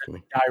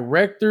 exactly. The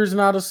director's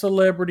not a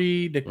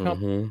celebrity. The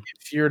company,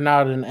 if you're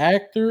not an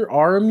actor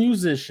or a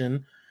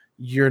musician,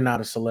 you're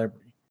not a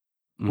celebrity.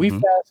 We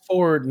fast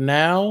forward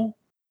now.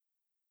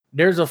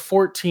 There's a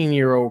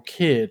 14-year-old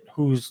kid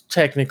who's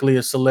technically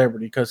a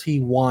celebrity because he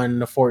won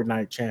the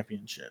Fortnite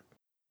championship.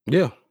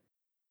 Yeah.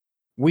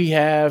 We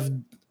have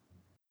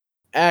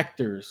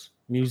actors,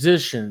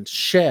 musicians,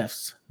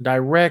 chefs,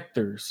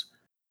 directors.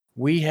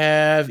 We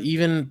have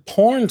even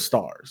porn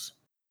stars.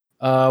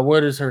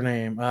 What is her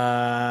name?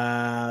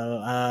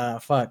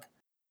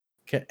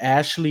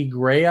 Ashley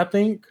Gray, I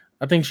think.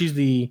 I think she's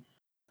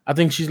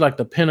like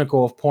the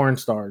pinnacle of porn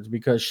stars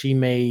because she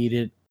made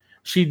it.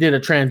 She did a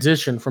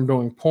transition from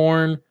doing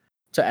porn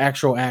to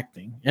actual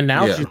acting, and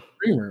now she's a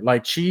streamer.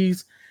 Like,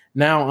 she's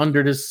now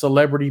under this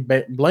celebrity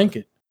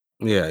blanket.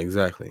 Yeah,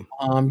 exactly.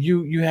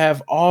 You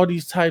have all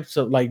these types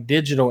of like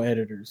digital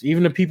editors.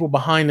 Even the people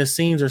behind the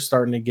scenes are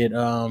starting to get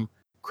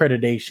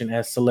accreditation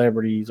as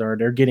celebrities, or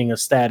they're getting a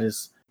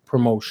status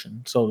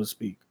promotion, so to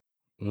speak.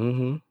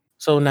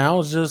 So now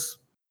it's just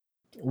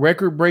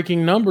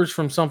record-breaking numbers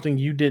from something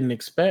you didn't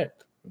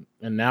expect,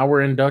 and now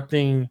we're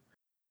inducting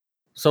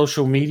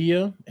social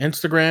media,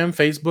 Instagram,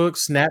 Facebook,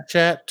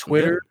 Snapchat,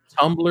 Twitter,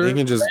 Tumblr.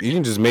 You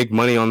can just make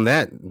money on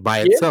that by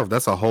itself.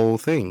 That's a whole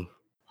thing.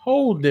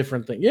 Whole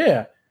different thing.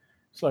 Yeah.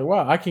 It's like,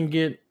 wow,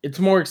 it's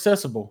more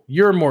accessible.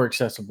 You're more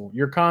accessible.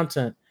 Your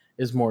content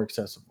is more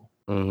accessible.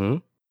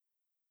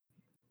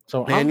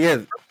 So,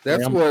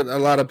 that's what a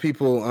lot of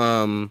people,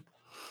 I mean,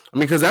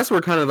 because that's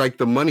where kind of like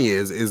the money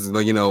is,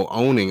 you know,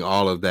 owning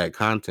all of that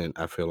content,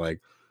 I feel like.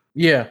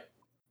 Yeah.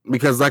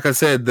 Because like I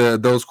said,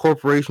 those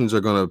corporations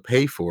are going to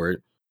pay for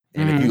it.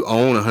 And if you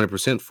own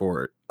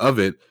 100% of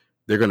it,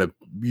 they're going to,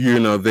 you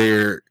know,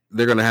 they're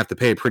going to have to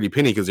pay a pretty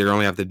penny because they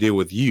only have to deal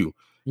with you.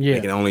 Yeah.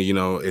 They can only, you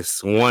know,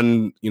 it's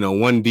one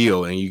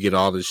deal and you get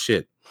all this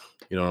shit.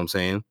 You know what I'm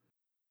saying?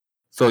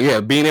 So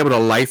yeah, being able to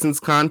license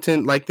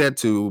content like that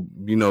to,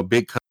 you know,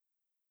 big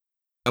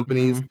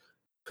companies,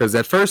 because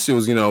at first it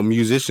was, you know,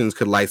 musicians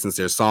could license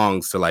their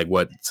songs to like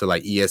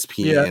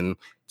ESPN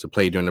to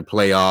play during the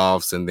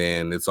playoffs, and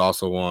then it's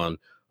also on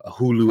a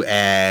Hulu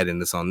ad, and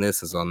it's on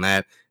this, it's on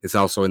that, it's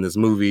also in this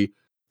movie.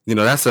 You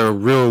know, that's a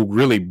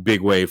really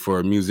big way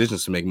for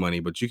musicians to make money,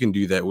 but you can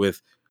do that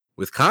with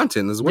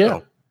content as well.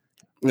 Yeah.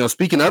 You know,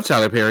 speaking of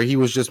Tyler Perry, he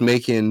was just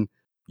making,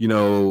 you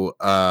know,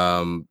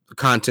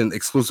 content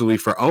exclusively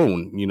for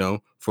OWN, you know,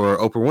 for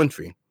Oprah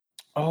Winfrey.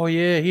 Oh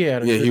yeah,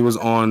 he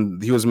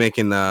was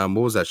making what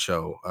was that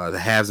show? The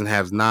Haves and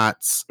Have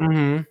Nots.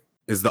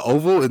 Is the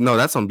Oval? No,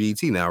 that's on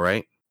BET now,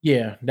 right?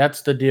 Yeah,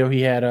 that's the deal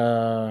he had.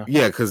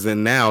 Yeah, because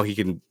then now he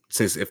can,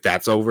 since if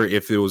that's over,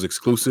 if it was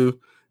exclusive,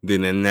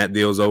 then that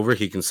deal's over,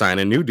 he can sign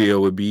a new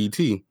deal with BET.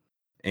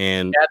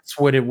 And that's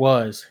what it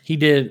was. He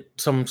did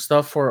some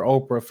stuff for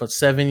Oprah for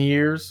 7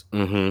 years.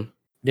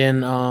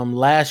 Then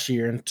last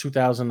year in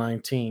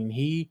 2019,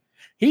 he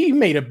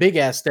made a big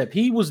ass step.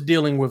 He was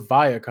dealing with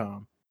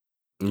Viacom.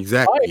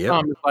 Exactly.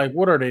 Viacom is like,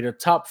 what are they? The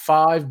top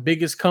 5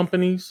 biggest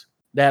companies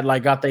that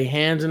like got their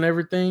hands in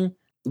everything.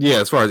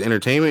 Yeah, as far as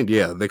entertainment,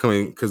 yeah, they come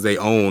in because they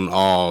own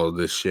all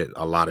this shit,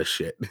 a lot of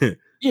shit.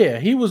 Yeah,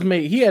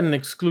 he had an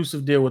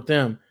exclusive deal with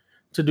them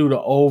to do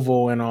the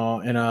Oval and all,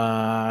 and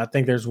I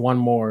think there's one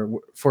more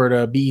for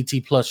the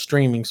BET Plus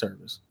streaming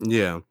service.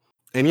 Yeah,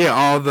 and yeah,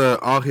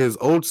 all his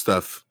old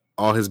stuff,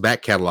 all his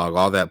back catalog,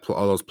 all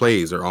those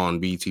plays are on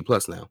BET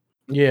Plus now.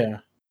 Yeah,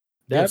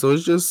 so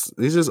he's just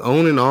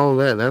owning all of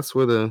that. That's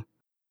where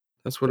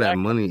that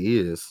money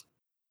is.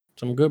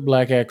 Some good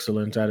black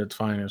excellence at its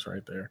finest,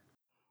 right there.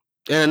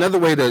 And another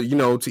way to, you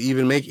know, to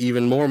even make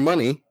even more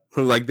money,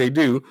 like they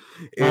do,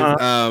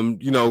 is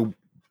you know,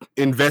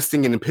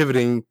 investing and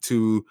pivoting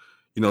to,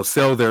 you know,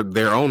 sell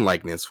their own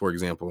likeness, for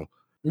example.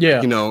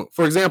 Yeah. You know,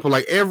 for example,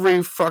 like every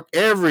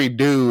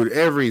dude,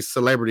 every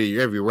celebrity,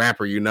 every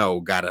rapper, you know,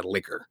 got a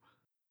liquor.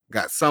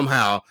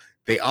 Somehow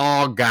they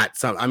all got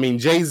some. I mean,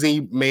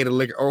 Jay-Z made a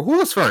liquor. Or who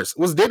was first?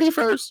 Was Diddy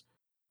first?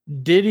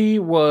 Diddy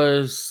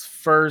was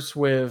first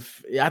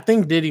with, I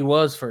think Diddy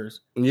was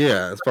first.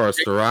 Yeah, as far as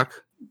Ciroc.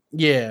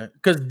 Yeah,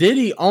 because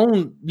Diddy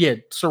owned,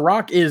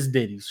 Ciroc is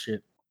Diddy's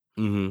shit.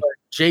 But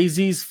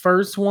Jay-Z's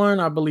first one,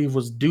 I believe,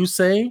 was Douce,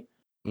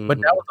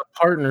 but that was a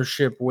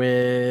partnership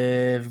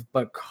with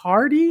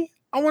Bacardi,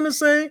 I want to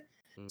say.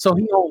 So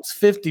he owns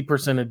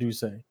 50% of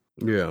Douce.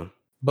 Yeah.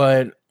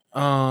 But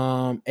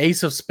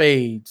Ace of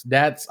Spades,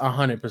 that's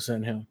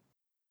 100% him.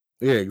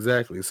 Yeah,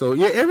 exactly. So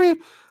yeah,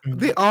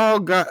 they all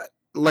got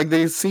like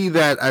they see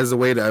that as a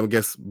way to, I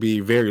guess, be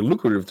very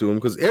lucrative to them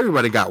because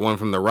everybody got one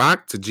from The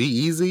Rock to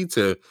G-Eazy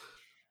to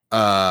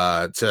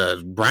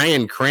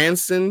Bryan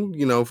Cranston,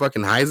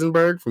 fucking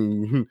Heisenberg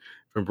from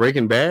from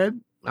Breaking Bad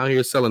out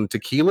here selling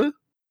tequila.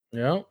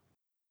 Yeah.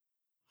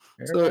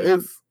 So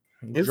it's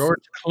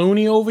George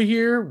Clooney over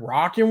here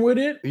rocking with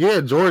it.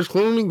 Yeah, George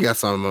Clooney got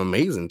some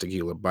amazing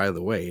tequila, by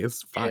the way.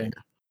 It's fire. Yeah.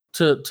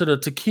 To the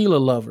tequila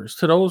lovers,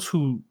 to those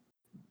who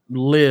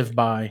live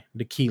by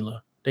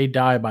tequila, they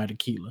die by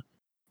tequila.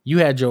 You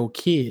had your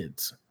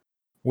kids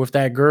with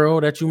that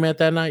girl that you met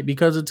that night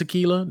because of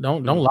tequila.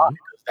 Don't lie.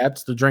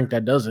 That's the drink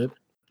that does it.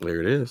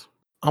 There it is.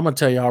 I'm gonna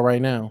tell y'all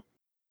right now.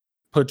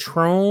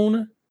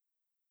 Patron,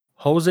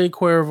 Jose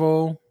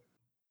Cuervo,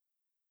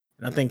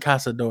 and I think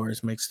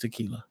Casadores makes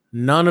tequila.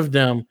 None of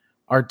them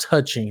are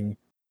touching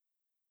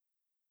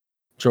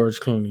George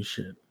Clooney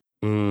shit.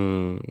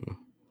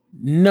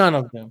 None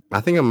of them.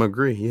 I think I'm gonna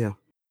agree. Yeah.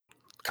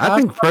 I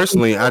think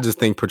personally, I just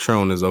think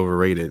Patron is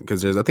overrated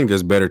because I think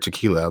there's better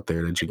tequila out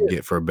there that you can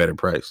get for a better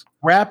price.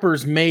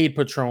 Rappers made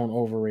Patron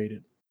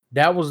overrated.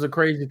 That was the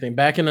crazy thing.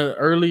 Back in the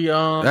early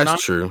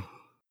that's true.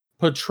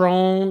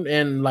 Patron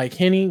and like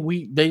Henny,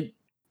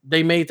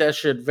 they made that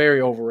shit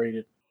very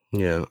overrated.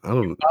 Yeah, I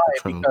don't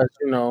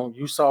because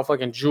you saw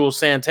fucking Jules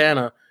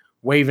Santana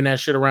waving that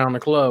shit around the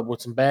club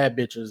with some bad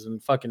bitches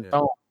and fucking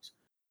thongs.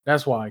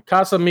 That's why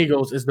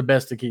Casamigos is the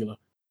best tequila.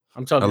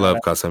 I'm telling you. I love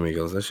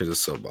Casamigos. That shit is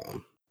so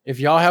bomb. If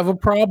y'all have a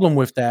problem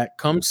with that,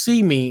 come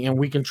see me and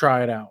we can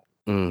try it out.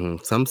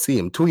 Some see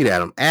him. Tweet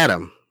at him.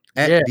 Adam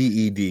at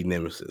DED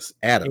Nemesis.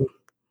 Adam.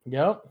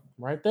 Yep,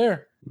 right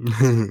there.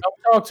 Come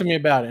talk to me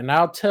about it, and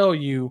I'll tell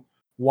you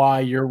why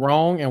you're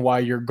wrong and why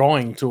you're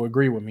going to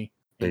agree with me.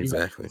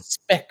 Exactly.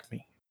 Respect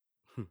me.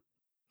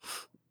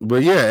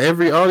 But yeah,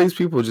 all these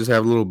people just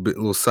have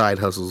little side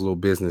hustles, little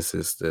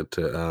businesses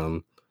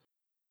to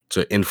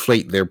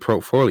inflate their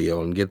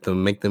portfolio and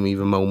make them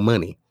even more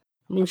money.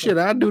 I mean, shit,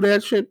 I do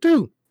that shit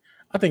too.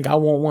 I think I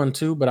want one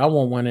too, but I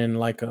want one in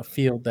like a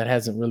field that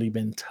hasn't really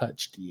been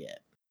touched yet.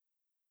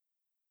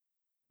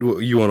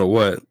 You want a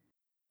what?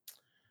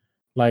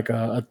 Like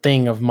a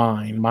thing of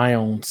mine, my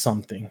own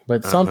something,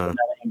 but something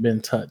that ain't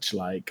been touched.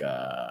 Like,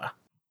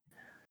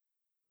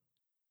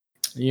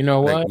 you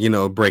know what?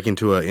 Like, break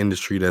into an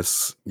industry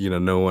that's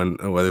no one,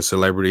 whether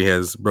celebrity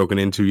has broken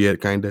into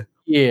yet, kind of.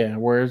 Yeah,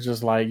 where it's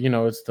just like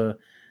it's the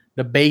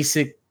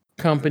basic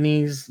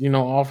companies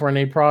offering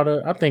a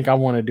product. I think I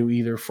want to do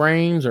either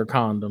frames or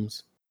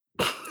condoms.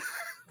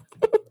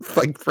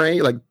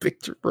 Like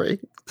picture frames.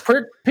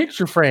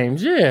 Picture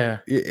frames, yeah.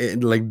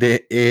 Like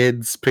the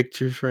Ed's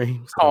picture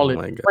frames. Call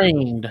it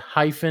framed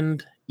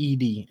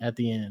 -ed at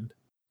the end.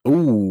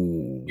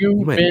 Ooh,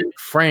 you've been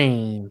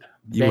framed.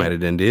 You might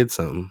have done did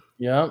something.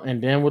 Yep,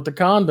 and then with the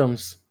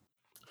condoms,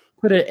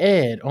 put an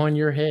ed on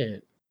your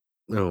head.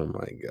 Oh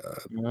my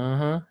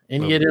god.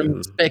 Any of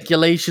them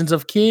speculations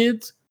of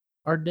kids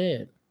are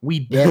dead. We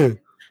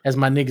dead. As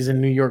my niggas in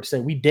New York say,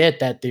 we dead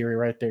that theory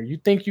right there. You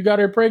think you got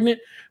her pregnant?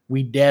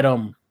 We dead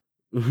them.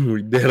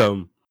 We dead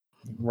them.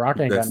 Rock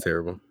ain't That's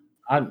terrible.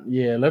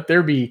 Let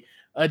there be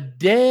a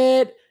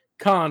dead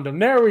condom.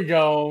 There we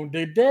go.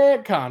 The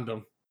dead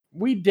condom.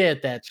 We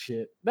dead that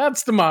shit.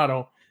 That's the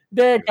motto.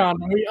 Dead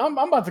condom. I'm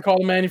about to call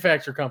the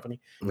manufacturer company.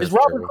 Is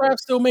Robert Kraft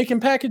still making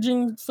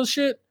packaging for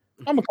shit?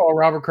 I'm gonna call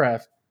Robert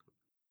Kraft.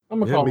 I'm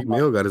gonna call Meek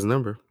Mill got his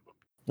number.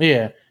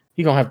 Yeah,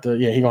 he gonna have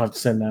to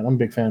send that. I'm a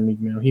big fan of Meek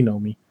Mill. He know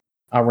me.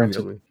 I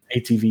rented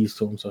ATVs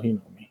to him, so he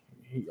know me.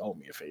 He owed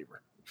me a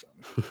favor.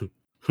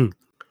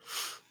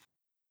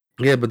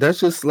 Yeah, but that's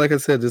just like I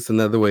said, just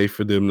another way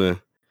for them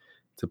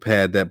to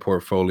pad that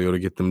portfolio to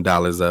get them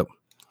dollars up.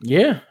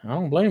 Yeah, I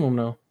don't blame them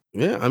though.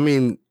 Yeah, I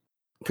mean,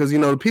 because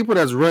the people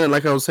that's running,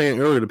 like I was saying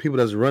earlier, the people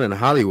that's running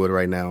Hollywood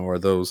right now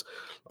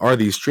are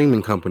these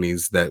streaming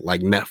companies that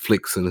like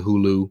Netflix and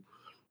Hulu.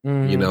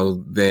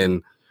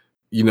 Then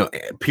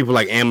people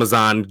like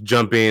Amazon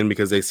jump in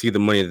because they see the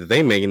money that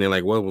they make and they're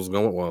like, what was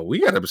going on? Well, we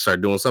got to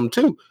start doing something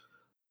too.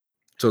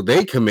 So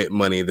they commit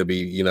money to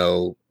be,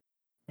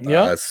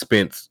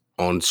 spent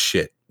on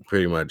shit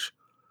pretty much.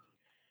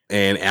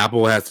 And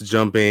Apple has to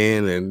jump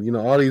in and,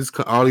 all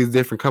these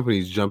different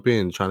companies jump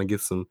in trying to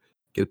get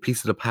a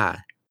piece of the pie.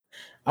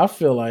 I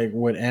feel like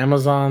with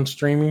Amazon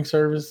streaming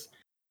service,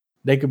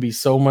 they could be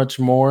so much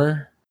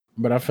more.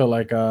 But I feel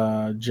like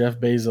Jeff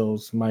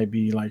Bezos might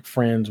be like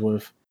friends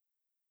with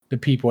the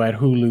people at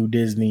Hulu,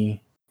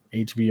 Disney,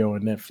 HBO,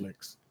 and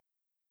Netflix.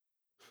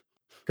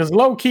 Because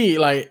low key,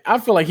 like I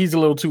feel like he's a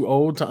little too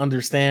old to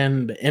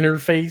understand the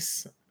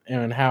interface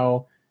and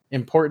how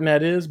important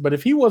that is. But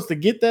if he was to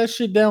get that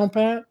shit down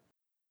pat,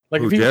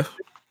 like Jeff?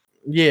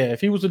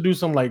 If he was to do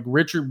some like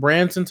Richard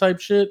Branson type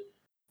shit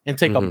and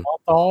take a month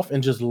off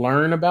and just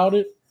learn about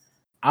it,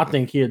 I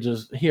think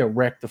he'll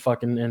wreck the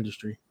fucking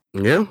industry.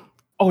 Yeah.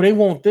 Oh, they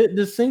want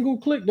the single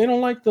click. They don't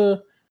like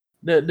the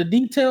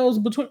details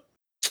between.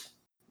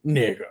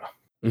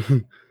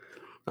 Nigga.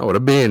 I would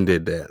have been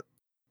did that.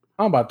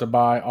 I'm about to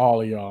buy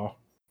all of y'all.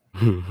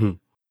 He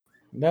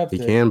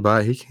can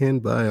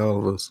buy all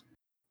of us.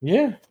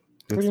 Yeah.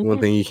 That's one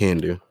thing you can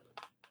do.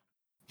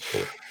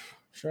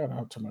 Shout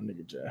out to my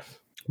nigga Jeff.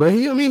 But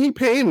he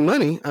paying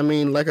money. I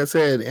mean, like I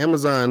said,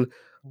 Amazon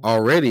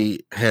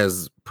already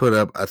has put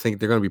up. I think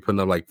they're going to be putting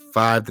up like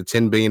 $5 to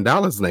 $10 billion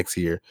next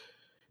year,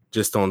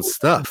 just on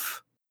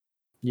stuff.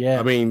 Yeah,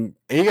 I mean,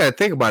 and you got to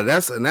think about it.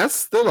 That's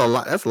still a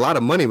lot. That's a lot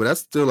of money, but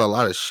that's still a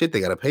lot of shit they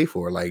got to pay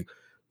for. Like,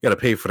 you got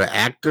to pay for the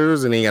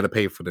actors, and then you got to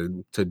pay for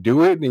to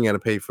do it, and you got to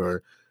pay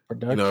for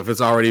production. If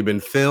it's already been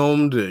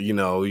filmed, you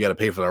got to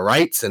pay for the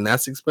rights, and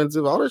that's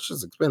expensive. All that's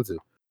just expensive.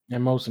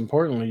 And most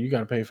importantly, you got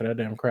to pay for that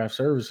damn craft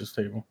services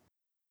table.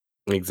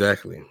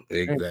 Exactly.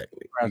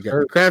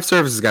 Craft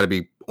services got to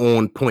be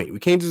on point. We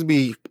can't just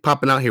be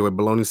popping out here with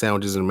bologna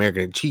sandwiches and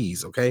American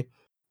cheese, okay?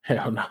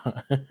 Hell no.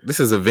 This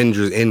is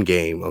Avengers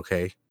Endgame,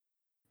 okay?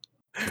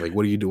 Like,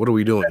 what are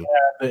we doing?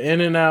 The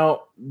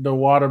In-N-Out, the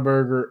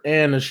Whataburger,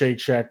 and the Shake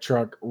Shack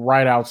truck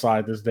right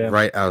outside this damn.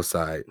 Right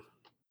outside.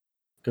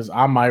 Because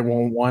I might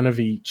want one of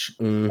each.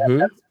 Mm-hmm.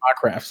 That's my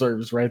craft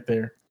service right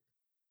there.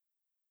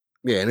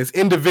 Yeah, and it's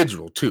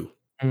individual too.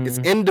 Mm-hmm. It's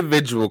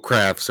individual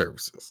craft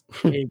services.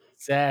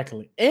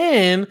 Exactly.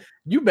 And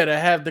you better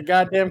have the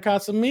goddamn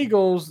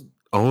Casamigos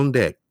on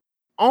deck.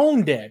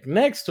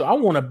 Next to, I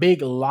want a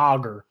big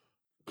lager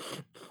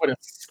with a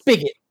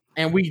spigot,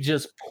 and we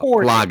just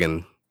pour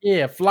flogging.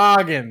 Yeah,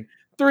 flogging.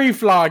 3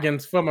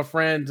 floggings for my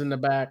friends in the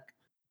back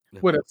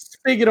with a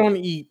spigot on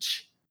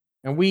each,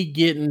 and we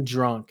getting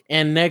drunk.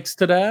 And next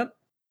to that,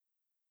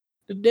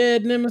 the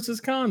dead Nemesis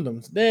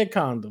condoms, dead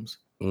condoms.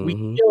 Mm-hmm. We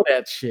kill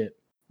that shit.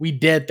 We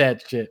dead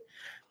that shit.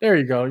 There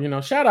you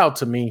go. Shout out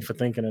to me for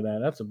thinking of that.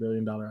 That's $1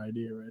 billion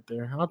idea right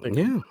there.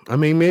 I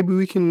mean, maybe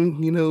we can,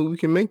 we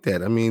can make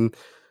that. I mean,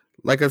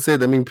 like I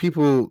said,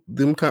 people,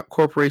 them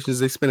corporations,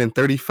 they're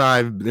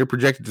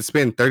projected to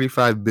spend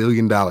 $35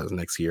 billion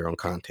next year on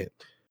content.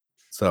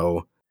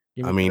 So,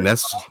 I mean,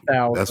 that's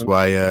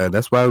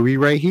why we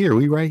right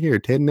here,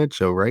 Ted Net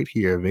Show right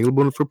here,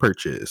 available for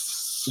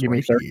purchase. Give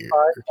me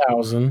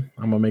 $35,000.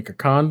 I'm gonna make a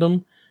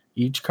condom.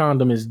 Each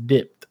condom is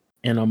dipped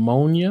in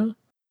ammonia.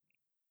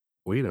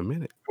 Wait a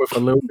minute. With a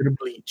little bit of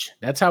bleach.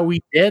 That's how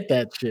we did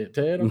that shit,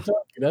 Ted. I'm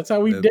telling you, that's how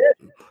we did.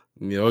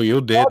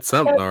 You'll dead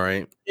something, all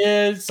right.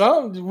 Yeah,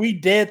 we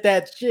did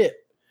that shit.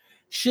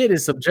 Shit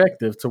is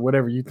subjective to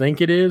whatever you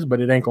think it is, but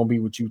it ain't gonna be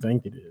what you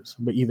think it is.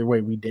 But either way,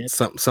 we did.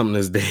 Something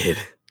is dead.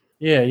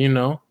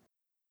 Yeah,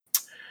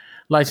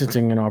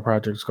 Licensing in all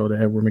projects, go to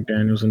Edward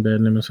McDaniels and Dead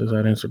Nemesis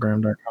at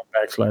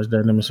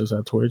Instagram.com/Dead Nemesis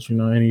at Twitch.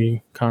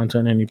 Any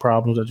content, any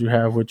problems that you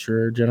have with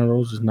your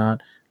genitals is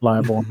not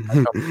liable.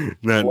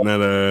 not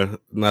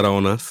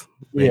on us.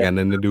 Ain't got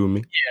nothing to do with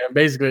me. Yeah,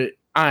 basically,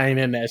 I ain't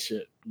in that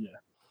shit. Yeah.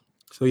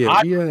 So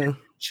yeah.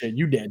 Shit,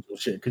 you dead your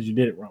shit because you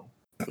did it wrong.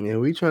 Yeah,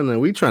 we trying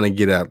to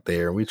get out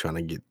there. We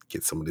trying to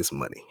get some of this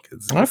money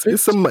because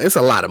it's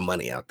a lot of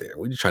money out there.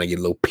 We just trying to get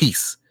a little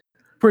piece.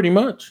 Pretty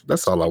much.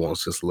 That's all I want,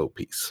 is just a little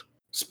piece.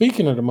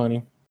 Speaking of the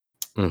money,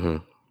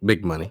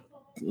 big money.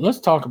 Let's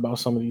talk about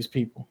some of these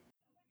people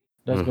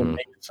that's been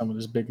making some of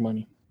this big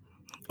money.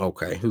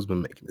 Okay, who's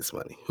been making this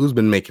money? Who's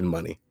been making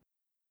money?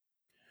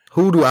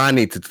 Who do I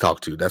need to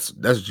talk to? That's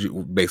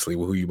basically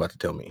who you about to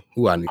tell me.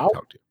 Who I need to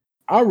talk to.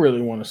 I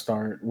really want to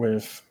start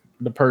with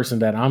the person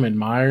that I'm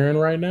admiring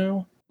right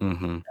now.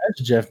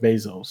 That's Jeff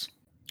Bezos.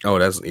 Oh,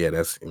 that's.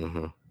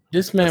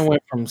 This man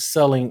went from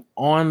selling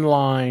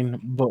online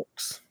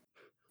books.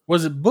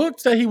 Was it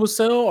books that he would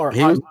sell or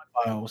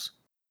files?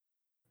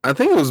 I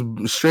think it was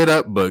straight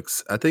up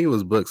books. I think it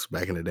was books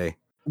back in the day.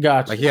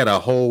 Gotcha. Like he had a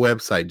whole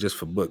website just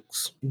for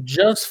books.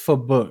 Just for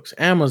books.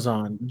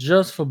 Amazon,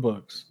 just for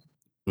books.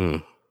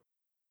 And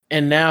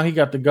now he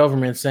got the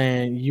government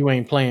saying you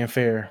ain't playing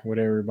fair with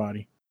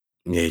everybody.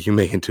 Yeah, you're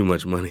making too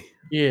much money.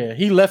 Yeah,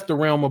 he left the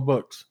realm of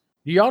books.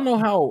 Do y'all know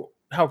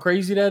how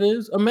crazy that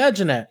is?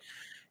 Imagine that.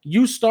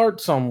 You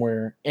start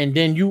somewhere and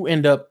then you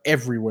end up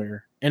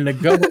everywhere. And the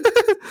government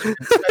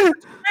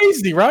that's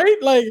crazy,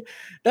 right? Like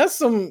that's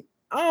some,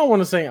 I don't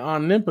want to say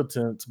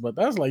omnipotence, but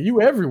that's like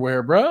you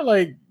everywhere, bro.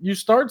 Like you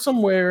start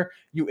somewhere,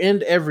 you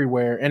end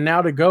everywhere, and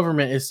now the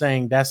government is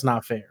saying that's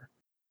not fair.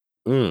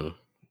 And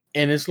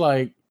it's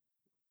like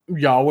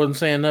y'all wasn't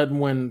saying nothing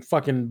when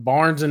fucking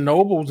Barnes and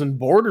Nobles and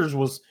Borders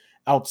was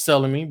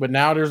outselling me, but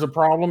now there's a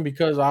problem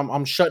because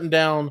I'm shutting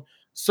down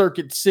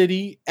Circuit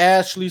City,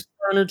 Ashley's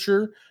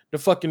Furniture, the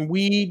fucking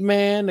Weed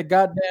Man, the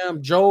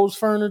goddamn Joe's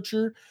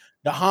Furniture,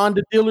 the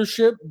Honda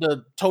dealership,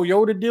 the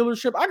Toyota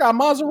dealership. I got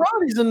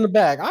Maseratis in the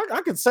back.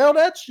 I could sell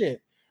that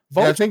shit.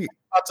 I think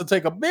about to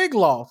take a big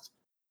loss.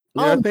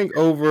 Yeah, I think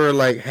over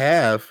like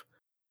half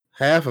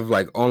of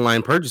like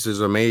online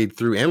purchases are made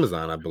through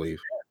Amazon, I believe.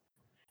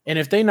 And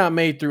if they're not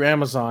made through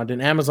Amazon, then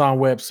Amazon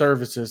Web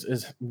Services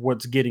is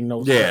what's getting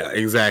those. Yeah,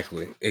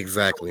 exactly.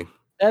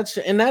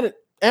 That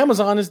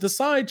Amazon is the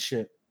side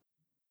shit.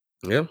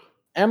 Yeah.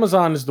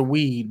 Amazon is the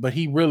weed, but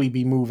he really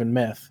be moving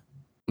meth.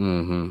 He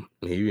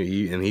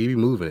be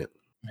moving it.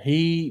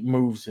 He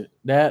moves it.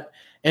 And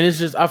it's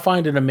just, I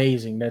find it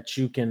amazing that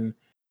you can,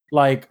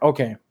 like,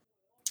 okay,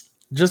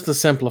 just to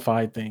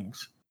simplify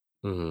things.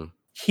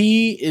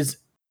 He is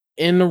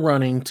in the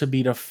running to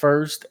be the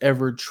first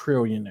ever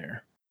trillionaire.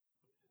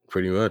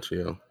 Pretty much,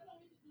 yeah.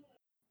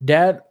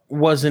 That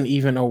wasn't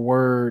even a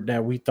word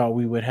that we thought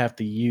we would have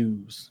to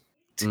use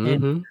 10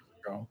 years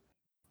ago.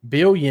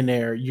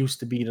 Billionaire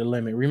used to be the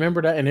limit.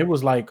 Remember that? And it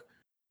was like,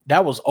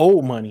 that was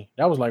old money.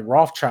 That was like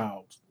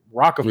Rothschild,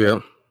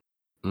 Rockefeller.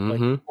 Yeah. Like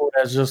people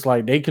that's just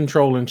like they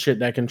controlling shit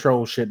that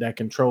control shit that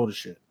control the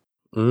shit.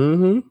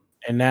 Mm-hmm.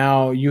 And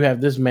now you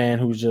have this man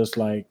who's just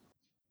like,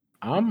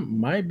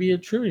 might be a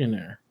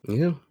trillionaire.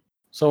 Yeah.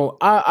 So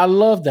I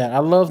love that. I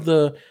love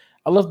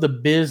the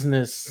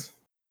business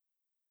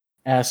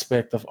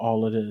aspect of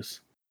all of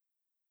this.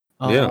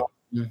 Yeah.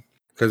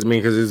 Because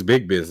it's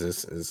big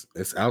business.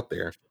 It's out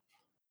there.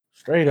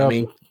 Straight up. I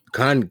mean,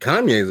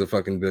 Kanye is a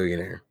fucking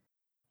billionaire.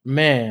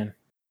 Man.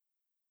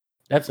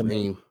 That's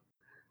amazing.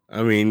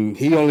 I mean,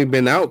 he only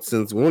been out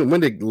since when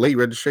did Late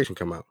Registration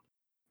come out?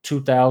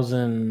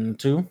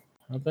 2002,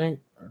 I think.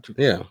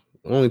 Yeah.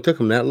 It only took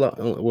him that long.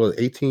 Well,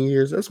 18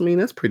 years. That's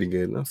pretty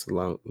good. That's a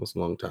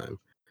long time.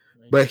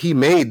 But he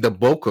made the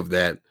bulk of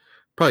that,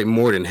 probably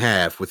more than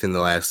half, within the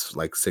last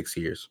like 6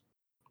 years.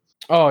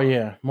 Oh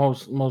yeah,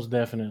 most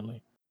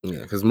definitely.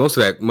 Yeah, because most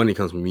of that money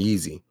comes from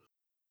Yeezy.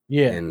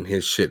 Yeah, and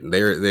his shit.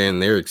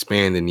 They're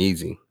expanding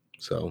Yeezy.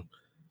 So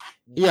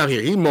he out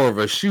here. He's more of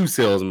a shoe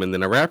salesman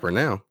than a rapper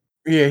now.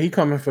 Yeah, he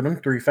coming for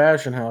them 3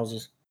 fashion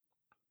houses.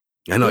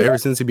 I know. Ever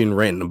since he been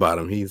ranting about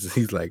him,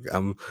 he's like,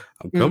 I'm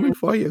coming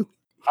for you.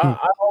 I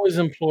always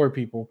implore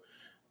people,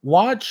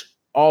 watch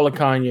all of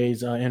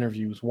Kanye's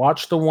interviews.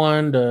 Watch the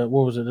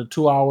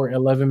 2-hour,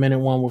 11-minute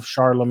one with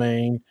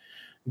Charlemagne,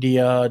 the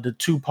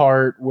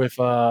 2-part with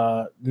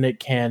Nick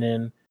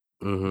Cannon,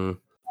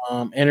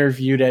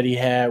 interview that he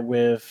had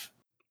with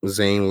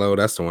Zane Lowe.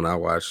 That's the one I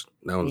watched.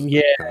 That one's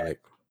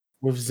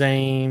with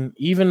Zane.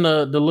 Even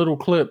the little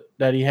clip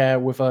that he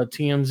had with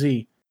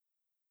TMZ.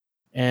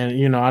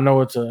 And I know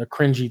it's a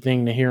cringy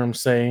thing to hear him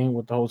saying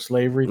with the whole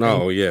slavery thing.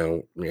 Oh yeah.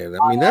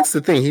 I mean, that's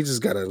the thing. He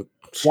just gotta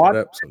shut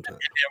up sometimes.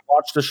 And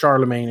watch the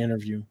Charlemagne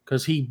interview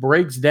because he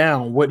breaks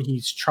down what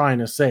he's trying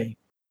to say.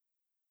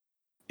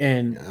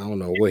 And I don't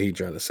know what he's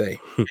trying to say.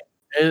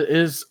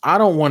 I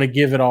don't want to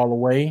give it all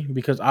away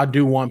because I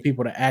do want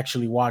people to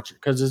actually watch it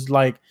because it's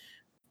like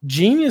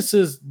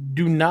geniuses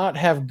do not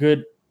have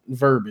good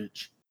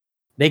verbiage.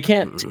 They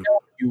can't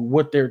tell you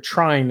what they're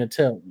trying to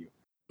tell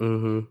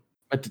you.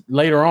 But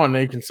later on,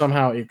 they can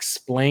somehow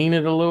explain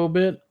it a little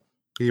bit.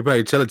 He can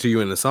probably tell it to you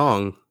in the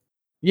song.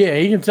 Yeah,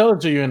 he can tell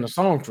it to you in the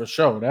song for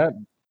sure. That,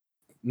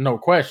 no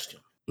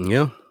question.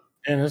 Yeah.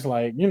 And it's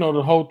like,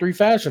 the whole 3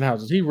 fashion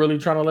houses. He really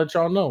trying to let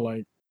y'all know,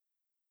 like,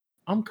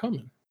 I'm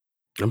coming.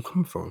 I'm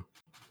coming for him.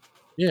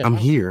 Yeah. I'm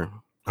here.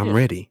 I'm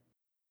ready.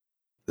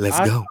 Let's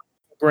go.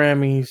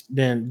 Grammys,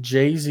 then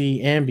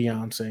Jay-Z and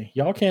Beyonce.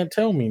 Y'all can't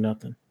tell me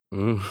nothing.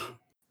 I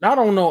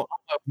don't know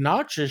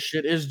obnoxious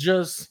shit. It's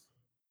just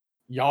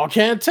y'all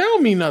can't tell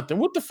me nothing.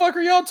 What the fuck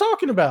are y'all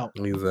talking about?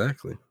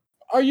 Exactly.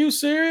 Are you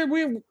serious?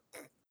 We ain't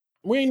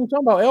even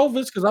talking about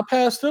Elvis because I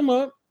passed him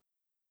up.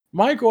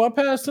 Michael, I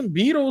passed him.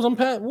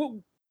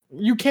 Beatles,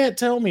 you can't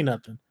tell me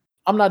nothing.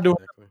 I'm not doing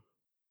it.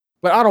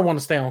 But I don't want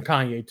to stay on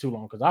Kanye too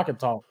long because I could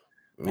talk.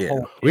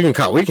 Yeah, we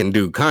can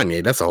do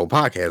Kanye. That's a whole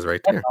podcast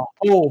right there.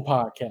 A whole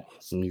podcast.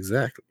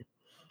 Exactly.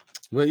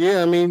 But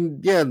yeah, I mean,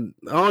 yeah,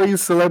 all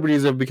these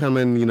celebrities are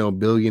becoming,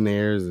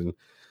 billionaires and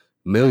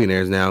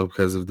millionaires now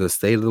because of the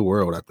state of the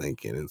world, I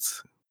think, and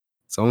it's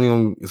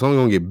only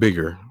gonna get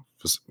bigger.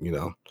 Just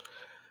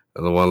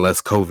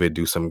unless COVID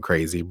do something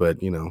crazy, but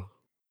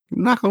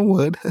knock on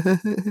wood.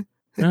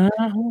 Yeah,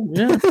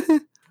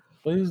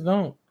 please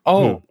don't.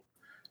 Oh,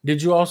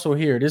 did you also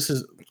hear? This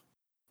is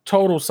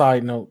total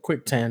side note,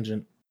 quick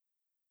tangent.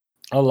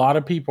 A lot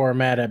of people are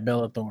mad at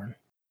Bella Thorne.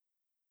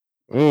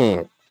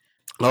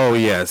 Oh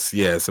yes,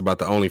 about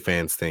the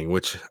OnlyFans thing,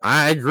 which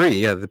I agree.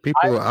 Yeah, the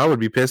people I would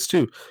be pissed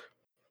too.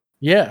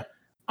 Yeah,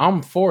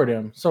 I'm for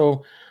them.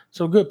 So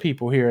good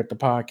people here at the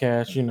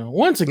podcast.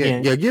 Once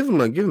again, give them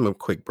a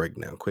quick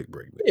breakdown.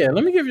 Yeah,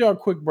 let me give y'all a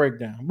quick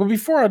breakdown. But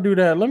before I do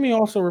that, let me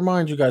also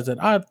remind you guys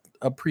that I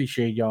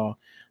appreciate y'all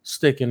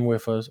sticking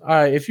with us.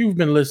 If you've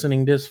been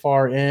listening this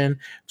far in,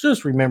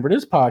 just remember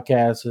this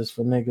podcast is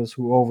for niggas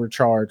who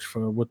overcharge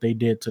for what they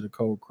did to the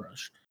Cold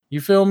Crush. You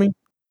feel me?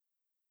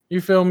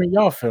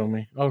 Y'all feel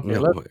me? Okay,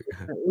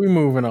 we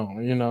moving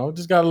on.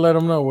 Just gotta let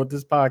them know what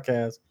this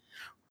podcast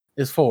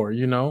is for.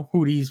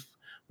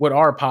 What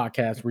our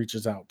podcast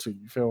reaches out to.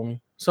 You feel me?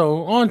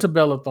 So on to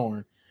Bella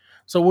Thorne.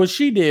 So what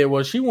she did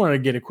was she wanted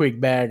to get a quick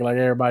bag like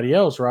everybody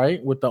else,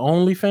 right? With the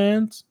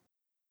OnlyFans.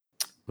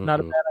 Not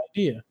a bad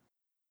idea.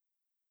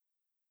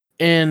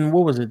 And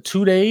what was it?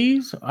 2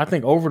 days? I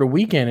think over the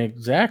weekend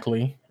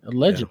exactly.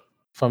 Allegedly,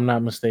 if I'm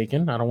not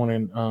mistaken. I don't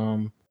want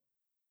to.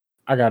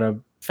 I gotta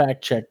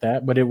fact check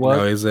that, but it was.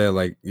 No, is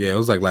that it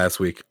was like last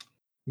week.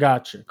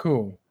 Gotcha.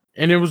 Cool.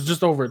 And it was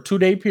just over a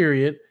 2-day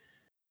period.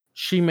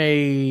 She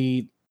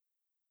made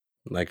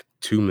like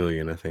 2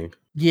 million, I think.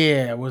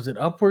 Yeah, was it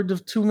upwards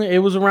of 2 million? It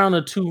was around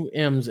the 2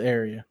 M's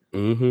area.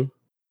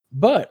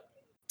 But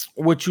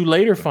what you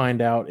later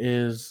find out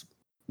is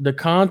the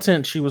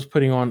content she was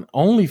putting on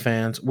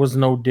OnlyFans was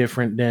no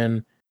different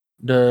than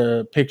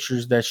the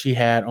pictures that she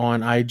had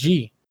on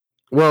IG.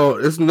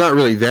 Well, it's not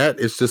really that.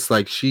 It's just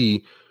like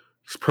she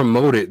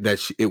promoted that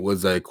it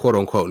was a quote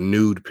unquote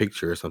nude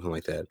picture or something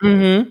like that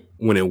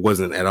when it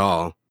wasn't at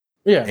all.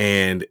 Yeah,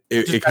 and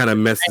it kind of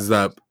messes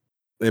up.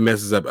 It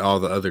messes up all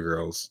the other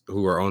girls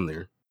who are on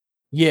there.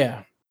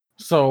 Yeah.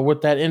 So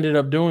what that ended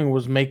up doing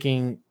was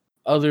making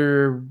all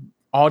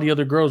the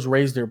other girls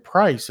raise their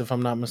price, if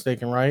I'm not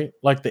mistaken, right?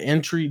 Like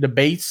the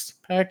base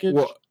package.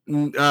 Well,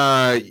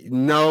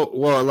 no,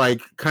 well,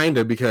 like kind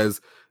of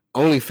because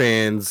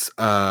OnlyFans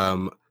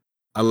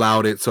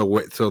allowed it so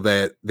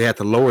that they had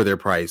to lower their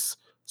price,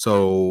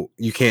 so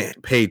you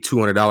can't pay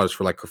 $200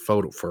 for like a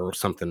photo for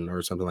something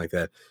like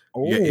that.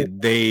 Oh. Yeah,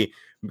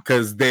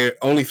 because their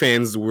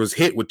OnlyFans was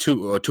hit with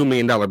 $2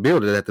 million bill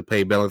that they had to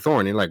pay Bella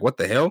Thorne. And like, what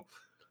the hell?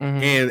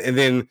 And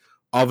then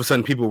all of a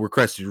sudden, people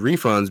requested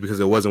refunds because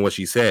it wasn't what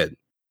she said.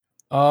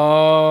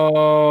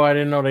 Oh, I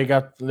didn't know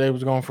they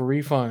was going for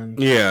refunds.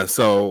 Yeah,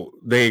 so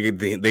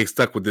they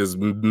stuck with this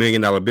 $1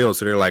 million bill.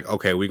 So they're like,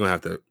 okay, we're gonna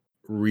have to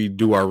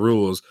redo our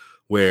rules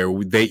where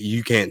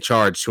you can't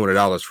charge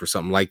 $200 for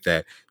something like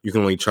that. You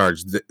can only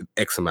charge the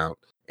X amount.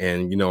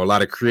 And a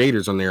lot of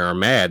creators on there are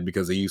mad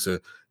because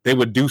they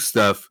would do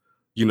stuff,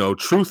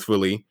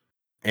 truthfully,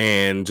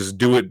 and just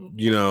do it,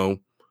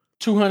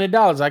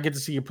 $200, I get to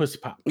see your pussy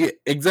pop. Yeah,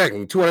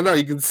 exactly. $200,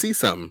 you can see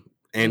something,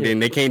 and then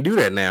they can't do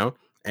that now.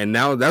 And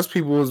now that's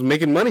people who's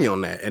making money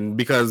on that. And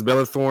because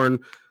Bella Thorne,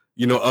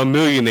 a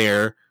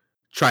millionaire,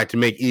 tried to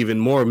make even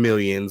more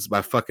millions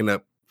by fucking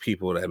up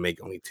people that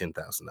make only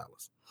 $10,000.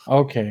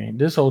 Okay,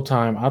 this whole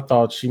time I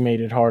thought she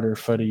made it harder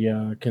for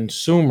the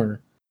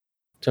consumer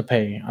to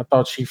pay. I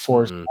thought she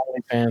forced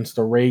OnlyFans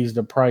to raise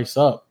the price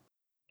up.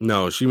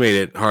 No, she made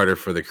it harder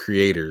for the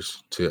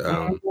creators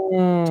to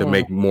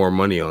make more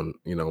money on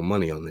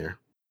there.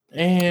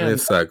 And it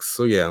sucks.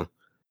 So yeah,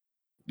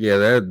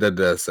 that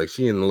does suck.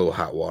 She in a little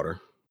hot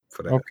water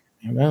for that.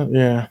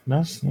 Okay.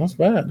 That's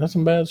bad. That's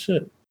some bad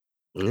shit.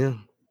 Yeah.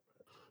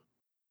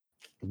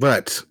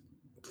 But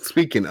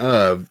speaking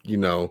of,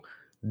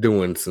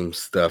 doing some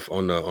stuff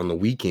on the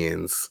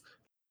weekends,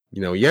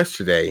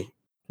 yesterday,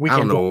 I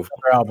don't know.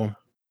 Album.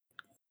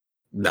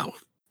 No.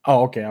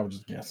 Oh, okay. I was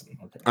just guessing.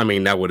 Okay. I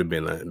mean, that would have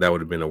been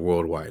a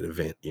worldwide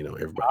event.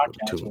 Everybody would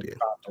have tuned in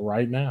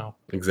right now.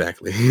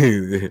 Exactly.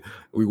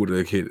 We would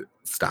have hit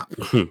stop.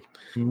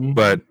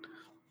 But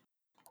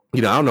I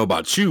don't know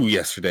about you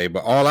yesterday,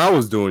 but all I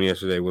was doing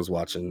yesterday was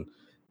watching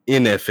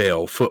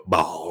NFL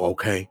football.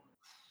 Okay,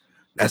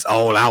 that's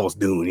all I was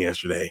doing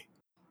yesterday.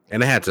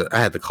 And I had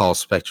to call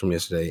Spectrum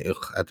yesterday.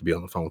 I had to be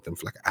on the phone with them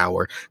for like an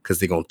hour because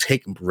they're gonna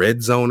take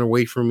Red Zone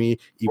away from me,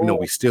 even though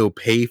we still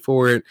pay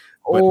for it.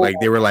 But like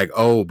they were like,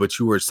 "Oh, but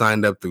you were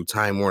signed up through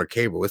Time Warner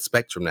Cable. It's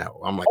Spectrum now."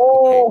 I'm like,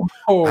 "Okay,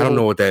 I don't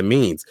know what that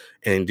means."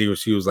 And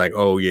she was like,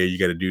 "Oh yeah, you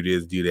got to do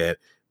this, do that,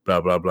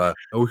 blah blah blah."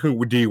 "Oh,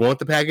 do you want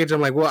the package?"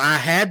 I'm like, "Well, I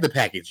had the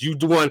package. You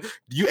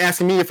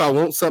asking me if I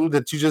want something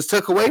that you just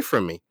took away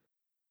from me?"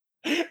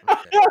 Okay.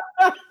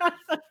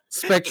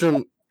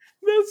 Spectrum,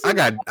 I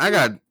got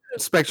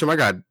Spectrum. I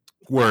got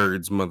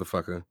words,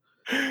 motherfucker.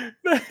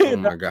 Oh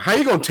my god, how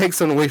you gonna take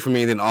something away from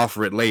me and then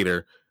offer it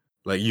later?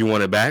 Like you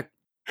want it back?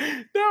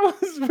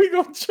 We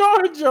gonna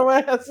charge your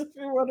ass if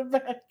you want it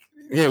back.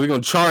 Yeah, we're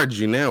gonna charge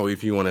you now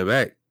if you want it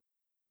back.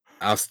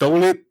 I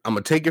stole it. I'm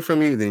gonna take it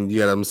from you. Then I'm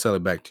gonna sell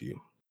it back to you.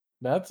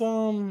 That's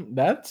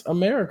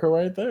America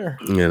right there.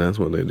 Yeah, that's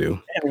what they do.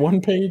 And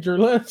 1 page or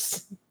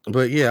less.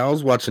 But yeah, I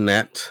was watching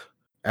that.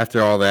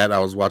 After all that, I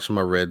was watching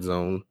my Red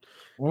Zone.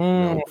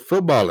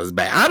 Football is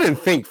back. I didn't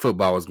think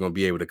football was going to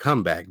be able to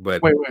come back,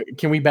 but wait,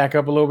 can we back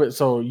up a little bit?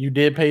 So you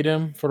did pay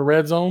them for the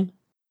Red Zone?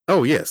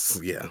 Oh yes,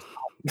 yeah.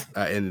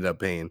 I ended up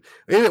paying.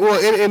 It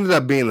ended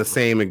up being the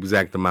same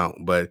exact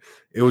amount, but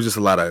it was just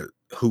a lot of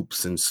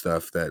hoops and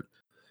stuff that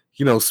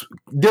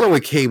dealing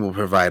with cable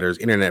providers,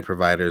 internet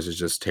providers is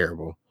just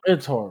terrible.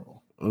 It's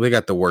horrible. They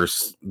got the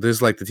worst.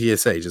 There's like the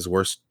TSA, just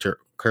worst,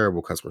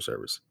 terrible customer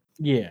service.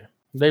 Yeah,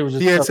 they were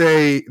just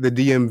TSA, the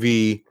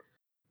DMV,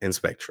 and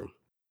Spectrum.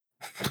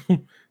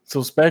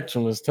 So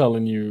Spectrum is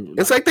telling you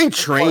it's like they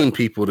train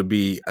people to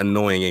be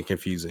annoying and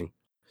confusing.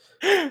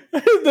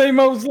 They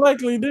most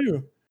likely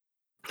do.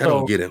 I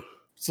don't get him.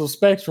 So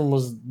Spectrum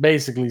was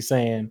basically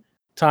saying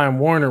Time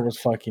Warner was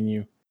fucking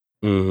you.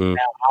 Mm-hmm.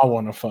 Now I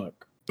want to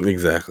fuck.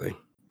 Exactly.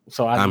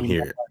 So I'm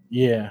here.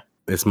 Yeah.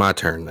 It's my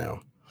turn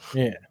now.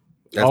 Yeah.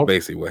 That's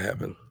basically what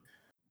happened.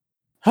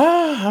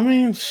 I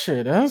mean,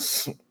 shit. I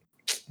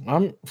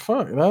don't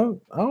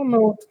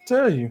know what to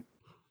tell you.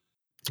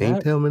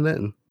 Can't tell me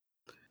nothing.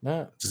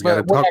 Just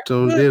gotta talk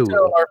to them.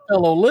 Tell our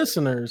fellow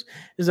listeners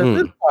is that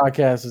this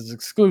podcast is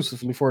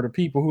exclusively for the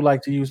people who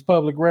like to use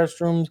public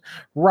restrooms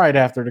right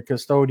after the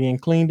custodian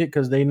cleaned it,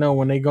 because they know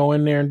when they go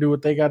in there and do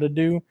what they got to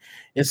do,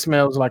 it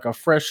smells like a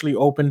freshly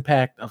opened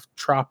pack of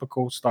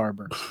tropical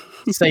Starburst.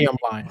 Say I'm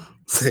lying.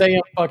 Say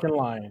I'm fucking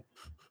lying.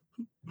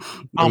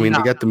 They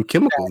got them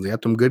chemicals. They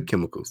got them good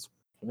chemicals.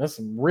 That's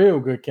some real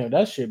good chemicals.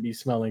 That shit be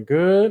smelling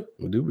good.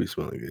 It do be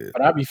smelling good.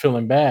 But I be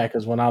feeling bad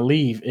because when I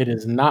leave, it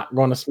is not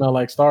going to smell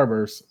like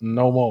Starburst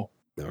no more.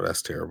 No,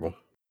 that's terrible.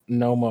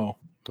 No more.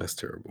 That's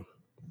terrible.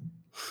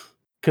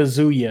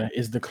 Kazuya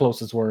is the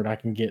closest word I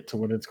can get to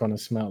what it's going to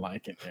smell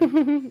like in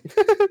there.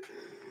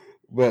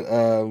 But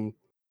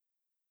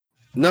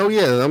no,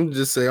 yeah, I'm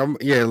just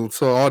saying,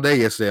 so all day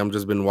yesterday, I'm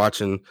just been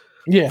watching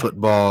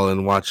football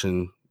and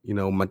watching,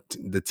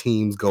 the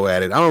teams go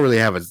at it. I don't really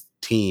have a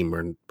team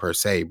or per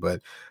se,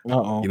 but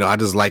I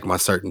just like my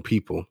certain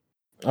people.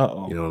 You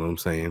know what I'm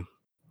saying?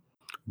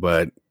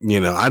 But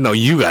I know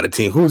you got a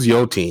team. Who's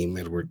your team,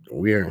 Edward?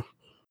 I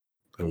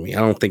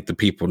don't think the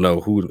people know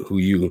who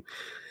you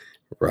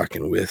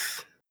rocking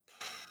with.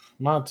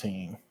 My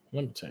team.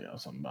 Let me tell y'all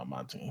something about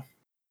my team.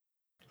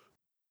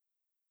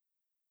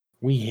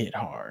 We hit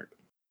hard.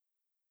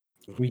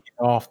 We hit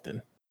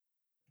often.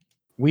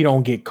 We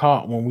don't get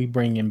caught when we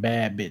bring in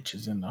bad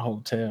bitches in the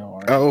hotel.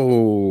 Right?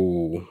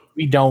 Oh,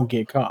 we don't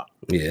get caught.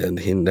 Yeah,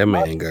 that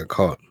man got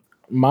caught.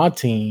 My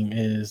team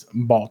is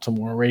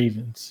Baltimore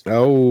Ravens.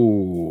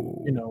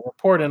 Oh,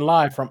 reporting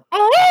live from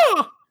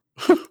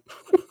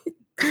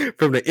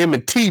from the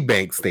M&T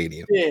Bank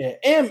Stadium. Yeah,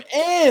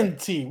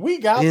 M&T. We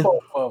got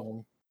both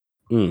of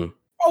them.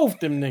 Both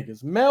them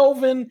niggas,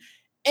 Melvin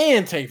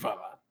and Tavon.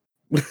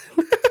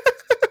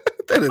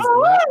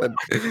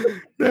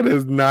 That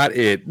is not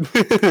it.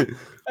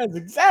 That's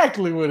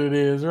exactly what it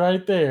is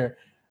right there.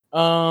 Yeah,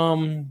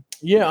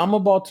 I'm a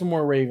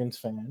Baltimore Ravens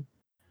fan.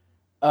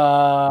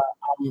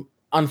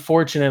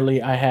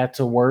 Unfortunately, I had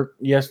to work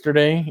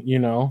yesterday,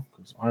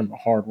 because I'm a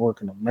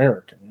hardworking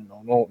American.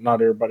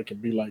 Not everybody can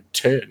be like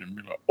Ted and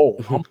be like, oh,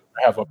 I'm going to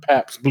have a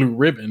Pabst Blue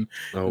Ribbon.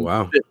 Oh,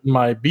 wow. Sit in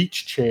my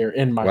beach chair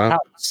in my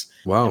house.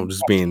 Wow,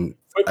 just being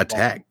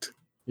attacked.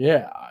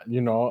 Yeah,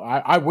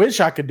 I wish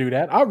I could do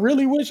that. I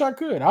really wish I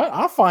could.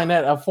 I find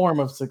that a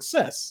form of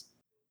success,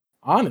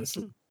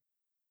 honestly.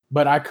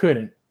 But I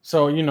couldn't.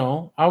 So,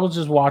 I was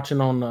just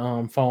watching on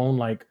the phone,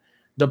 like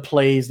the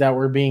plays that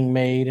were being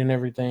made and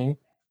everything.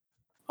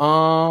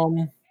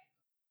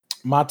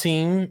 My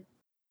team,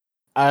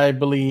 I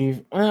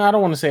believe, I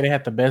don't want to say they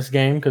had the best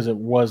game because it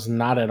was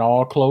not at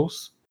all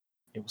close.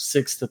 It was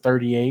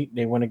 6-38.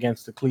 They went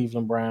against the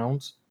Cleveland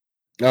Browns.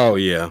 Oh,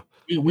 yeah.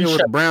 We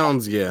shut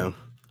Browns, yeah.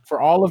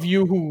 For all of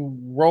you who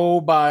roll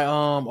by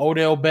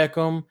Odell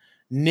Beckham,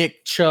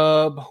 Nick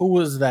Chubb, who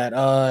was that?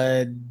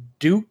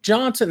 Duke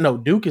Johnson? No,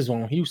 Duke is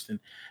on Houston.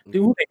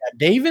 Dude, who they got?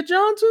 David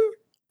Johnson?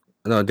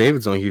 No,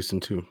 David's on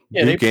Houston too.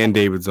 Yeah, Duke and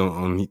David's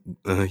on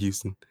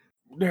Houston.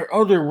 Their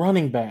other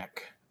running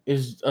back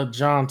is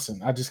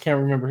Johnson. I just can't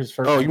remember his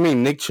first name. You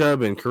mean Nick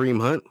Chubb and Kareem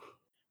Hunt?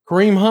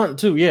 Kareem Hunt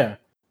too, yeah.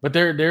 But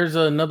there's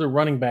another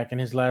running back and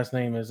his last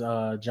name is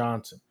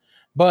Johnson.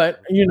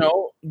 But,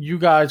 you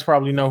guys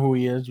probably know who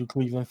he is, you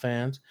Cleveland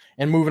fans.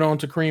 And moving on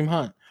to Kareem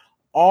Hunt.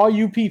 All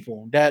you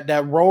people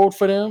that rolled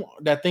for them,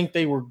 that think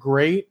they were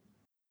great,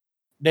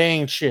 they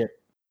ain't shit.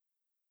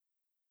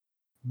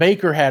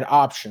 Baker had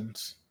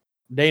options.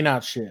 They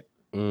not shit.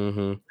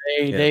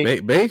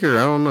 Mm-hmm. Baker,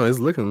 I don't know. It's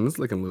looking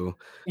a little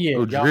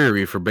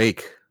dreary for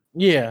Baker.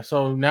 Yeah,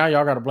 so now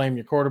y'all got to blame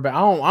your quarterback. I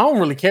don't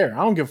really care. I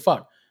don't give a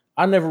fuck.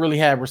 I never really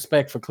had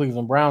respect for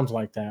Cleveland Browns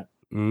like that.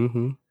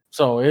 Mm-hmm.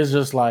 So it's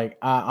just like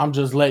I'm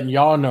just letting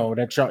y'all know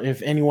that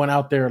if anyone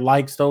out there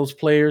likes those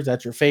players,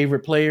 that's your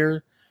favorite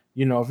player.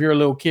 If you're a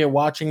little kid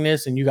watching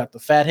this and you got the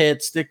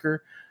fathead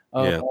sticker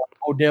of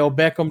Odell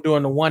Beckham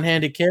doing the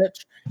one-handed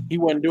catch, he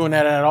wasn't doing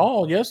that at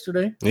all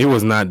yesterday. He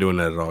was not doing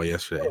that at all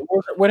yesterday.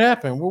 What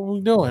happened? What were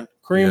we doing?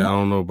 I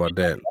don't know about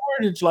that.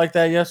 Like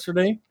that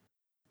yesterday.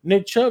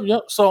 Nick Chubb.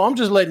 Yep. So I'm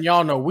just letting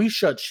y'all know we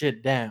shut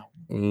shit down.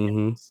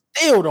 Mm-hmm.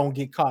 Still don't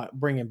get caught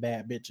bringing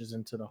bad bitches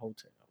into the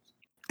hotel.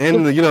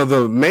 And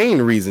the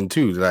main reason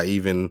too that I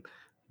even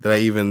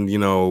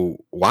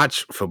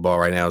watch football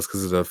right now is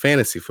because of the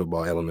fantasy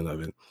football element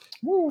of it.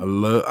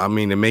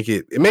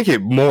 It make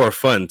it more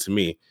fun to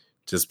me,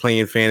 just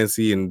playing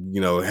fantasy and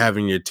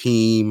having your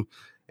team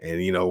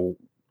and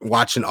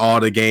watching all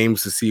the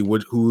games to see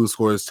who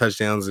scores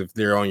touchdowns if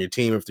they're on your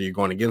team, if you're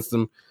going against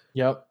them.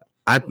 Yep,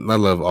 I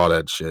love all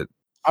that shit.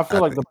 I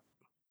feel like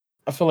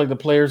the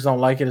players don't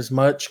like it as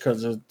much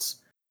because it's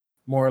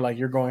more like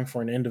you're going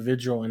for an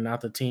individual and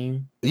not the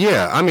team.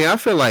 Yeah, I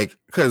feel like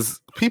because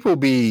people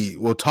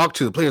will talk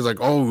to the players like,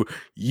 "Oh,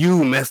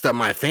 you messed up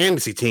my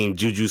fantasy team,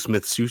 Juju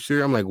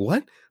Smith-Schuster." I'm like,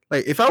 "What?"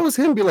 Like, if I was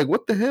him, be like,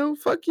 "What the hell?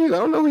 Fuck you! I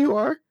don't know who you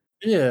are."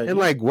 Yeah, and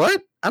like,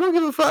 what? I don't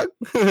give a fuck.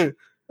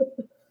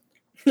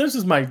 This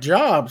is my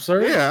job,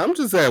 sir. Yeah, I'm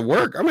just at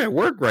work. I'm at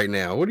work right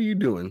now. What are you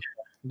doing?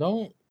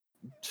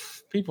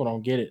 People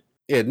don't get it.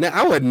 Yeah,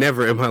 I would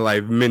never in my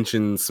life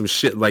mention some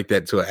shit like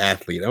that to an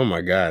athlete. Oh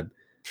my god.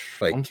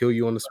 Like kill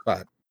you on the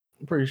spot.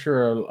 I'm pretty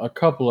sure a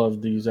couple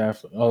of these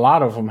athletes, a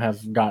lot of them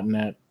have gotten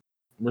that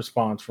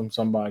response from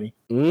somebody.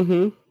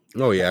 Mm-hmm.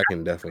 Oh yeah, I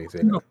can definitely say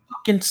that.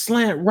 Fucking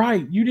slant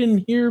right. You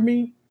didn't hear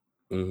me?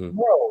 Mm-hmm.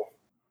 Bro,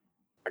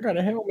 I got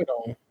a helmet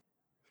on.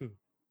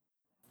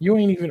 You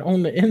ain't even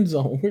on the end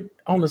zone. We're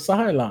on the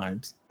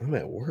sidelines. I'm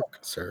at work,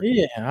 sir.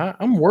 Yeah,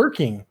 I'm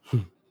working.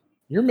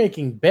 You're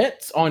making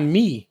bets on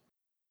me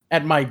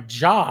at my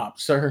job,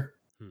 sir.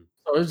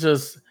 So it's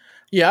just,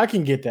 I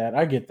can get that.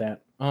 I get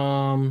that.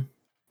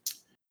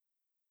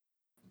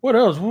 What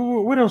else?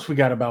 What else we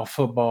got about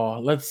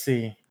football? Let's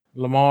see.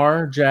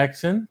 Lamar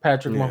Jackson,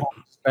 Patrick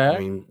Mahomes back. I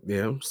mean,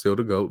 yeah, still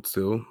the GOAT,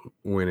 still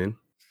winning.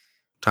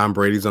 Tom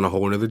Brady's on a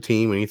whole other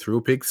team and he threw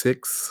a pick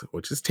 6,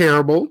 which is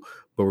terrible,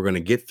 but we're going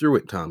to get through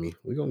it, Tommy.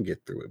 We're going to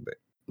get through it, but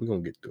we're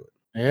going to get through it.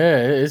 Yeah,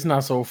 it's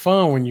not so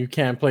fun when you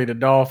can't play the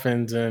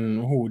Dolphins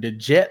and the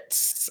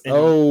Jets.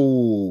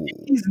 And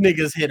these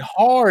niggas hit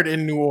hard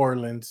in New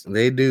Orleans.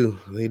 They do.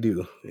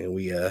 And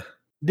we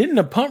didn't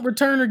the punt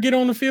returner get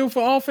on the field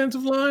for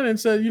offensive line and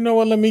said, "You know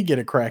what? Let me get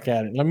a crack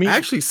at it."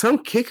 Actually, some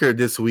kicker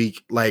this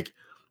week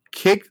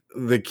kicked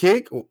the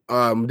kick,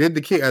 did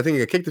the kick. I think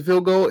he kicked the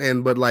field goal,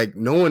 but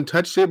no one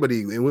touched it, but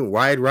it went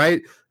wide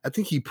right. I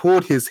think he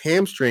pulled his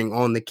hamstring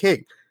on the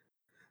kick.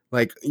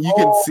 You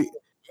can see.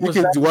 You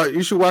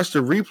should watch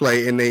the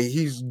replay, and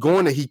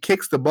he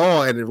kicks the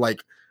ball, and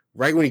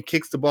right when he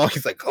kicks the ball,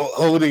 he's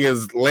holding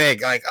his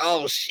leg,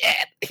 oh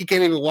shit, he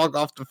can't even walk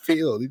off the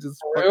field. He just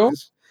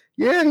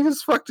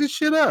fucked his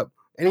shit up,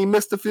 and he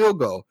missed the field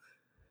goal,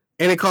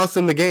 and it cost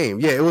him the game.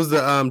 Yeah, it was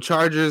the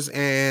Chargers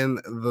and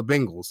the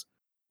Bengals.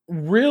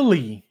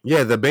 Really?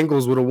 Yeah, the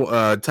Bengals would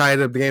have tied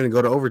up the game and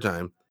go to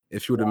overtime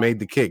if he would have made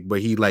the kick, but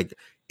he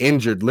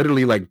injured,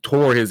 literally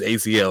tore his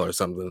ACL or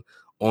something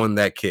on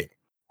that kick.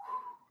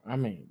 I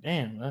mean,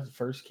 damn, that's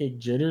first kick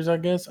jitters, I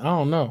guess. I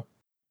don't know.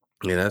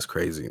 Yeah, that's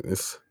crazy.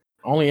 This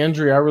only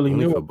injury I really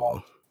knew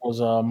about was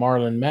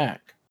Marlon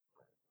Mack.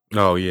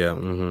 Oh yeah,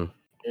 mm-hmm.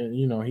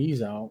 And,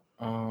 he's out.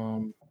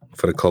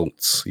 For the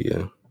Colts,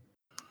 yeah.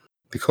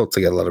 The Colts,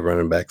 they got a lot of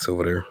running backs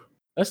over there.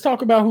 Let's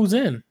talk about who's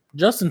in.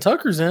 Justin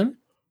Tucker's in.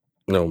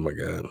 Oh my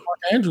God. Mark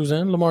Andrews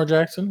in. Lamar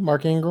Jackson.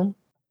 Mark Ingram.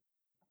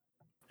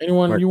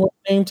 Anyone you want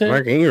to name tag?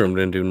 Mark Ingram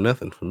didn't do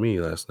nothing for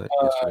me yesterday.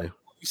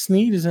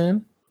 Snead is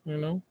in.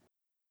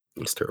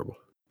 It's terrible.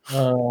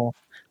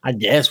 I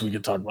guess we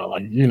could talk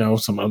about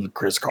some other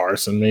Chris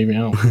Carson. Maybe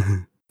I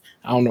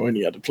don't know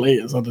any other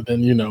players other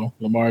than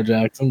Lamar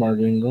Jackson, Mark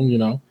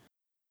Ingram.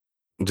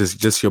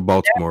 Just your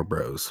Baltimore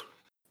bros.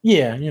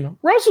 Yeah,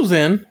 Russell's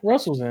in.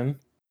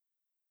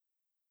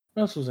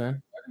 Just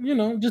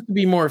to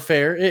be more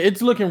fair,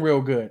 it's looking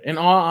real good. In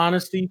all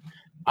honesty,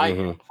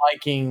 I'm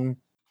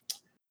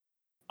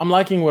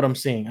liking what I'm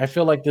seeing. I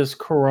feel like this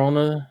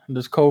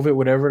COVID,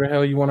 whatever the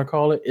hell you want to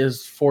call it,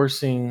 is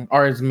forcing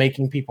or is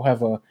making people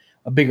have a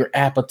bigger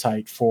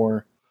appetite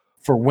for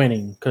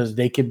winning because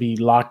they could be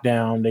locked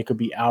down, they could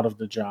be out of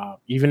the job.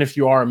 Even if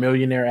you are a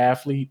millionaire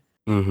athlete,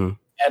 I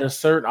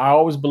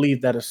always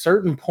believe that at a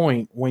certain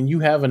point when you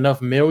have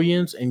enough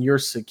millions and you're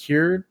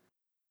secured,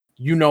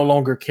 you no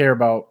longer care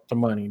about the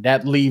money.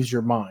 That leaves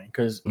your mind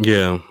because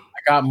I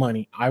got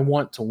money. I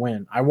want to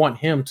win. I want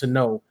him to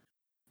know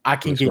I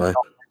can get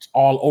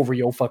all over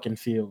your fucking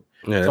field.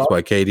 Yeah, that's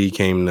why KD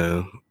came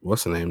to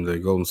the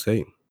Golden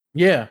State.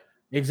 Yeah,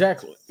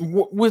 exactly.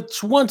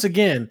 Which once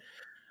again,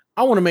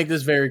 I want to make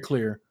this very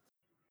clear.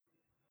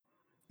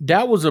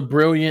 That was a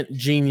brilliant,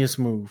 genius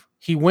move.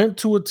 He went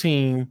to a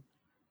team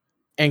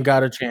and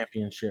got a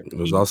championship. It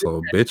was also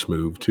a bitch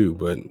move too,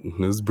 but it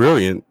was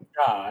brilliant.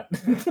 God.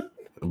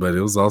 But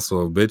it was also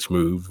a bitch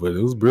move, but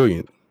it was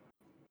brilliant.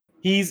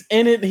 He's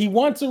in it. He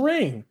wants a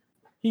ring.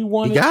 He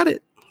got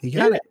it. He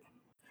got it.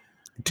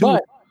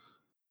 But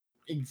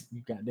you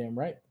goddamn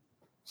right.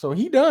 So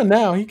he done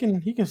now. He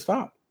can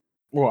stop.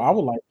 Well, I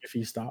would like if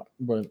he stopped,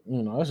 but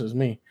that's just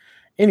me.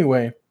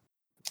 Anyway,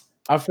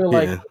 I feel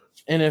like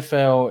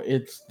NFL,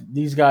 it's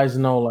these guys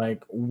know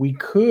we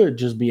could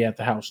just be at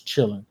the house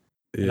chilling.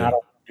 Yeah. And I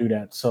don't do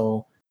that.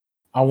 So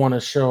I want to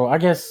show, I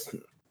guess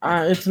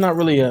it's not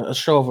really a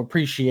show of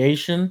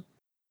appreciation.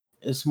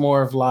 It's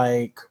more of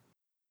let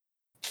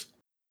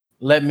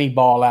me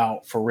ball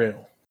out for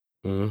real.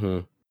 Mm-hmm.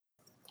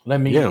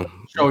 Let me show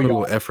you a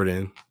little effort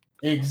in.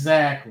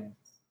 Exactly.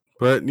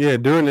 But yeah,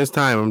 during this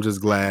time, I'm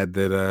just glad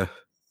that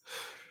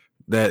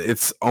that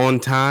it's on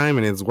time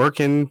and it's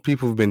working.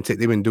 People have been they've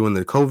been doing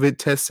the COVID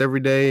tests every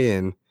day,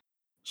 and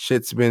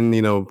shit's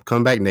been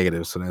come back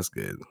negative. So that's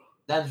good.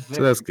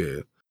 That's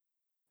good.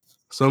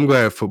 So I'm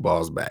glad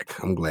football's back.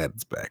 I'm glad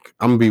it's back.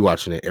 I'm gonna be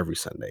watching it every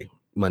Sunday,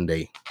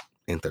 Monday,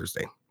 and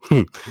Thursday.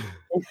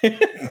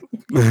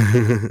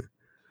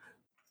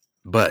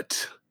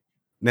 But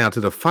now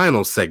to the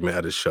final segment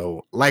of the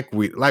show, like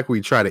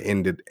we try to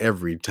end it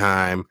every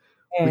time.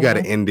 We got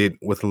to end it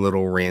with a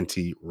little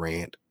ranty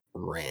rant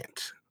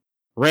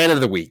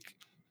of the week.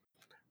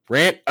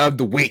 Rant of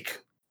the week.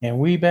 And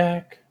we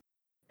back.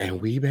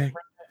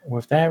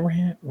 With that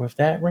rant.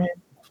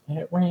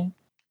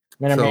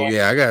 So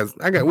yeah,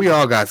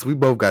 we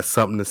both got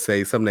something to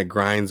say, something that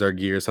grinds our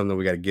gears, something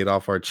we got to get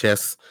off our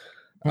chests.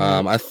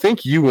 I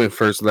think you went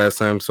first last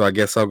time, so I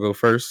guess I'll go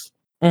first.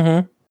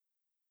 Mm-hmm.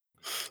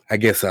 I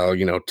guess I'll,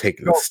 take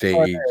the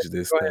stage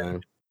this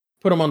time.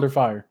 Put them under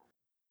fire.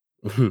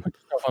 Put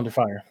yourself under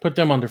fire. Put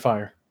them under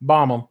fire.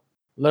 Bomb them.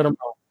 Let them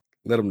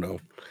know.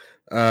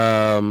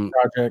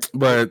 Project.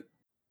 But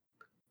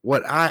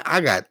what I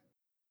got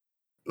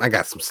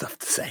some stuff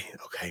to say.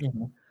 Okay.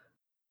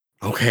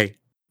 Mm-hmm. Okay.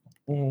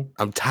 Mm-hmm.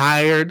 I'm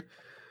tired.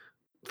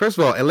 First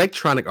of all,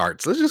 Electronic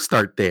Arts. Let's just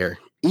start there.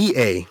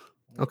 EA.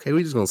 Okay,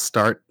 we're just gonna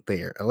start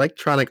there.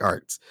 Electronic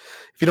Arts.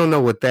 If you don't know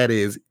what that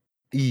is,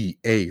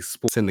 EA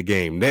Sports in the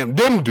game.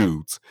 Them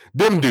dudes.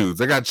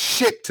 I got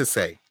shit to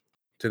say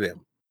to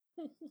them.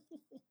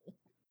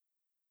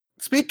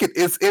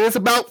 It's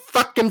about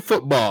fucking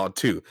football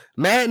too.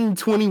 Madden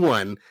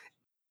 21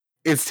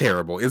 is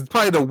terrible. It's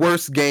probably the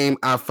worst game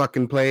I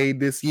fucking played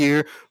this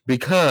year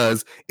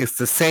because it's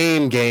the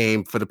same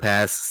game for the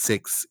past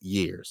 6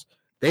 years.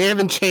 They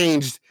haven't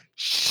changed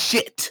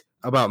shit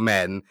about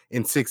Madden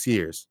in 6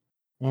 years.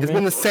 Mm-hmm. It's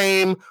been the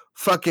same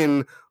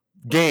fucking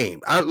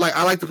game. I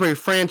like to play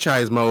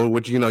franchise mode,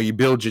 which you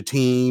build your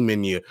team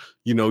and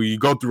you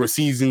go through a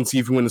season, see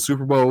if you win the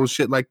Super Bowl,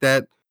 shit like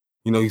that.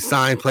 You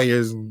sign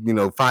players,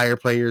 fire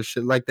players,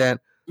 shit like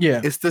that.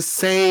 Yeah. It's the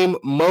same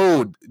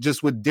mode,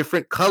 just with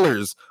different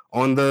colors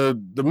on the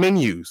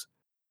menus.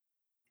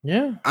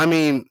 Yeah. I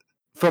mean,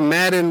 from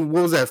Madden,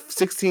 what was that?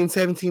 16,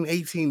 17,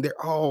 18,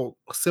 they're all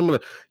similar.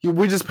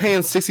 We're just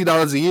paying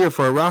 $60 a year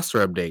for a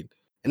roster update,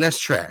 and that's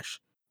trash.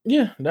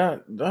 Yeah,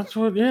 that's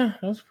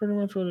pretty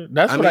much what it.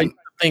 That's what I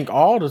think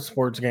all the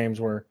sports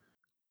games were.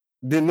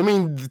 The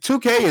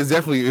 2K has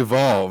definitely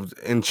evolved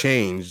and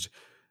changed.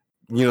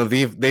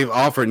 They've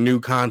offered new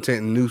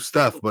content and new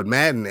stuff, but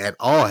Madden at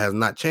all has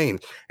not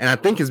changed. And I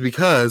think it's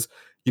because,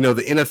 the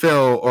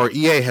NFL or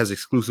EA has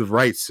exclusive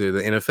rights to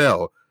the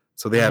NFL.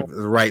 So they have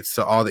the rights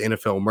to all the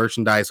NFL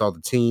merchandise, all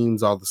the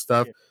teams, all the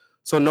stuff. Yeah.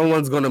 So no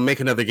one's going to make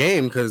another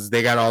game because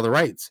they got all the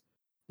rights.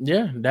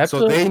 Yeah,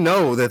 they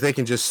know that they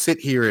can just sit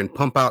here and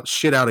pump out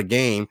shit out a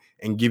game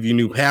and give you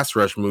new pass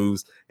rush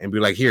moves and be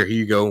like, here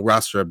you go,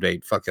 roster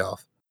update, fuck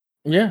off.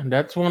 Yeah,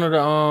 that's one of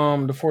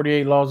the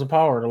 48 laws of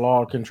power, the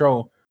law of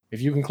control.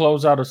 If you can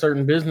close out a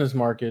certain business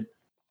market,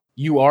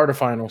 you are the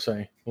final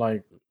say.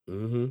 Like,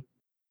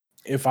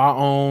 if I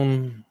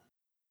own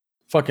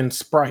fucking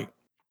Sprite,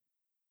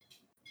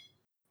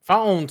 if I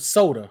own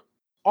soda,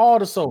 all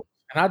the soda,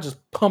 and I just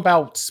pump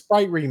out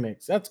Sprite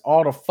remix, that's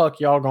all the fuck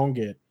y'all gonna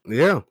get.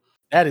 Yeah.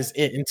 That is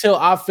it. Until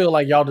I feel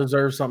like y'all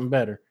deserve something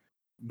better.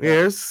 But,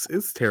 yeah,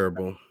 it's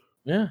terrible.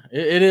 Yeah,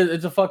 it is.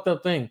 It's a fucked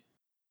up thing.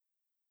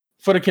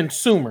 For the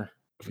consumer.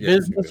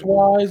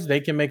 Business-wise, they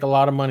can make a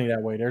lot of money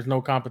that way. There's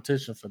no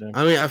competition for them.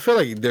 I mean, I feel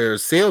like their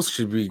sales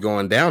should be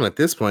going down at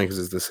this point because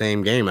it's the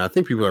same game. I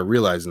think people are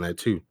realizing that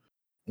too.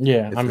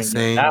 Yeah, it's the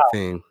same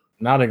thing.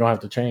 Now they're gonna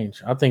have to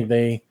change. I think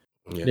they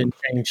didn't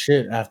change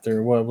shit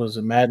after what was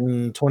it,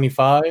 Madden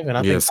 25, and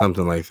I think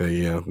something like that.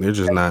 Yeah, they're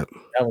just not.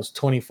 That was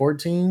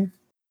 2014.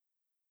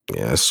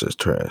 Yeah, it's just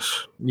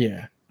trash.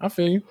 Yeah, I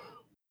feel you.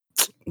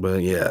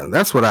 But yeah,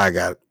 that's what I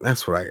got.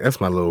 That's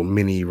my little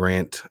mini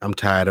rant. I'm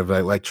tired of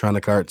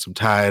Electronic Arts. I'm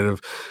tired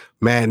of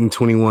Madden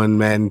 21,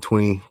 Madden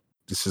 20.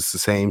 It's just the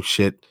same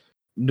shit.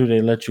 Do they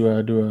let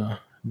you do a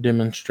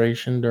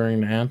demonstration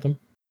during the anthem?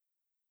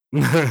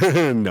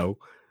 No.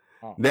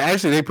 Oh.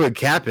 They put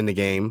Cap in the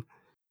game,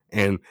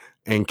 and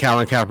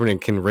Colin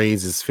Kaepernick can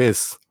raise his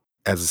fist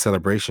as a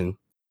celebration.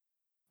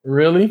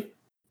 Really?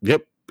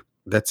 Yep.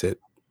 That's it.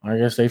 I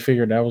guess they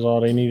figured that was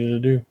all they needed to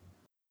do.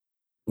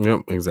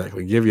 Yep,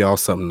 exactly. Give y'all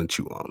something to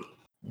chew on.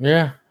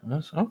 Yeah,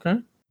 that's okay.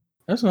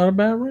 That's not a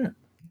bad rant.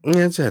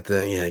 Yeah, just have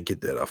to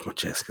get that off my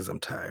chest because I'm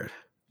tired.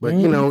 But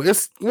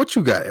it's what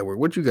you got, Edward.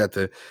 What you got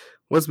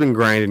what's been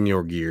grinding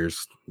your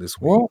gears this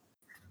week? Well,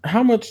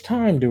 how much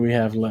time do we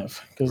have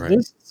left?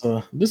 Because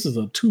this is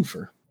a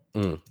twofer.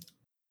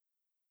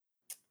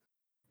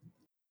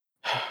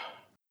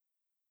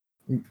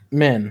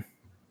 Men,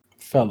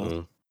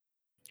 fellas.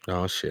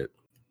 Oh shit.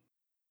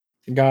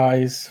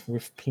 Guys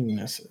with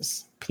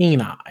penises.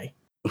 Peni.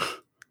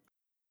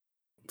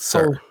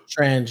 Sir.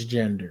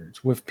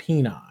 Transgenders with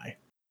peni.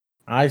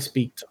 I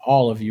speak to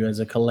all of you as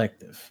a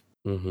collective.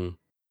 Mm-hmm.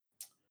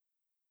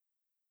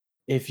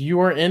 If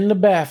you are in the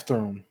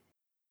bathroom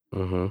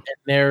and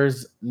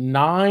there's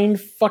 9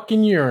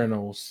 fucking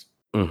urinals,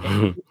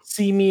 and you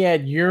see me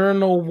at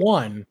urinal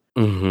 1,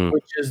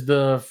 which is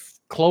the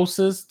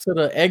closest to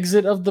the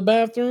exit of the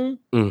bathroom,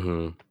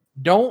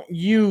 don't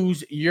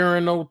use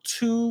urinal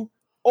 2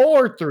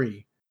 or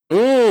 3.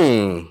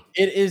 It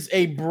is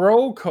a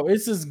bro code.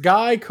 This is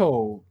guy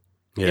code.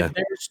 Yeah. If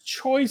there's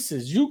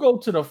choices, you go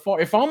to the far.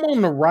 If I'm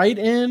on the right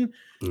end,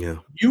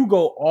 you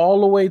go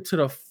all the way to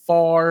the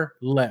far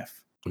left.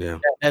 Yeah,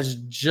 that's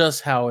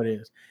just how it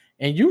is.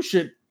 And you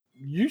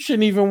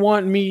shouldn't even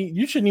want me.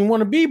 You shouldn't even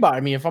want to be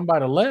by me if I'm by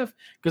the left,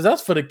 because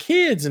that's for the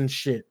kids and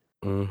shit.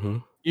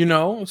 So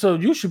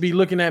you should be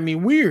looking at me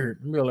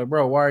weird. Be like,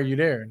 bro, why are you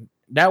there?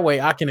 That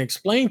way I can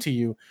explain to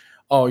you.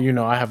 Oh,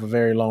 I have a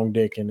very long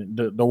dick and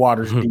the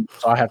water's deep,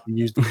 so I have to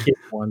use the kid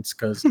ones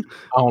because I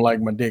don't like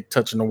my dick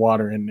touching the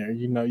water in there.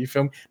 You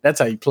feel me? That's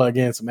how you plug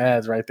in some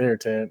ads right there,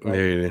 Ted. Like,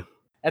 yeah.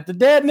 At the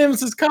Dad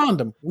Nemesis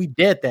condom, we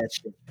dead that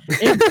shit.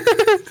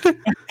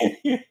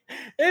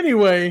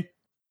 Anyway,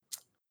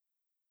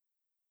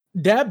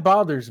 that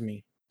bothers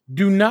me.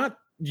 Do not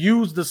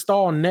use the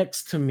stall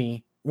next to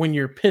me when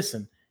you're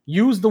pissing.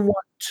 Use the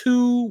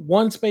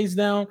one space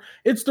down.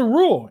 It's the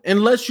rule,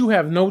 unless you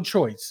have no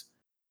choice.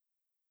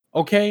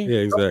 Okay.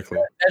 Yeah, exactly.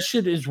 That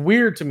shit is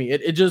weird to me.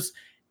 It just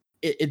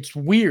it's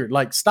weird.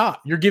 Like,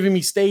 stop. You're giving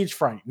me stage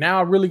fright. Now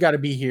I really got to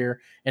be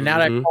here. And now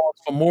that calls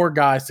for more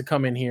guys to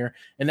come in here.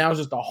 And now it's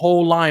just a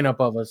whole lineup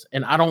of us.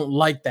 And I don't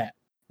like that.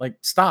 Like,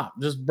 stop.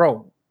 Just,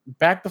 bro,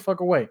 back the fuck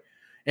away.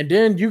 And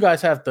then you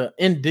guys have the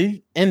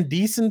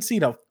indecency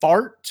to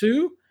fart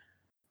too.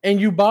 And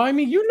you buy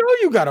me, you know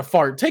you got to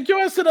fart. Take your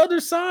ass to the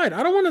other side.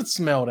 I don't want to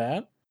smell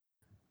that.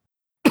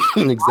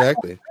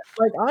 Exactly.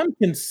 Like, I'm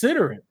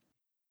considerate.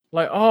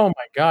 Like, oh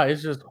my God,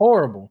 it's just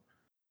horrible.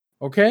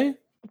 Okay?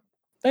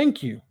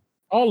 Thank you.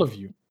 All of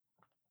you.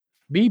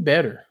 Be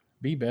better.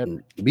 Be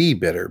better. Be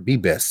better. Be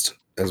best,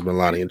 as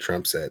Melania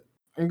Trump said.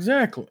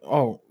 Exactly.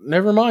 Oh,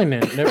 never mind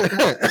then.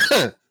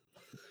 Never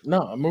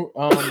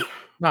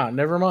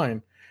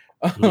mind.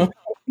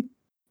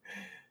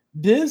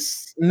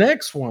 This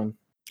next one.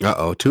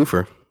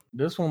 Twofer.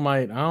 This one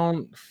might,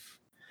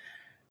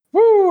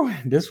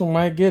 this one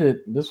might get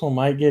it. This one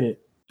might get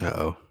it.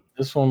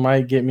 This one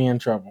might get me in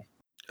trouble.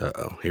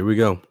 Here we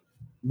go.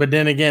 But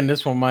then again,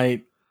 this one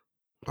might.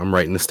 I'm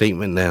writing the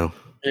statement now.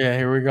 Yeah,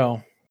 here we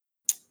go.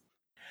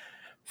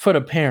 For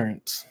the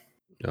parents.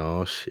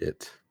 Oh,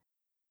 shit.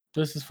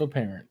 This is for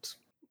parents.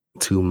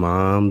 Two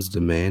moms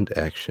demand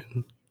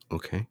action.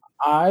 Okay.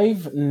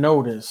 I've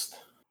noticed,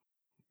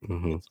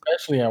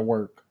 especially at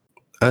work.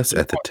 Us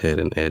at the Ted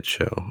and Ed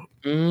show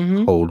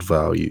hold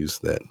values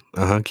that.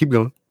 Keep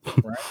going.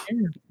 Right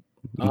here.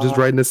 I'm just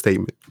writing a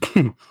statement.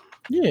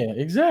 Yeah,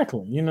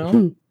 exactly. You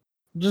know,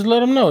 just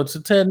let them know it's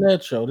a Ted and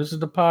Ed show. This is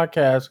the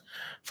podcast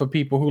for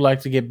people who like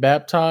to get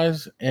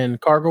baptized in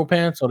cargo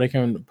pants so they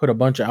can put a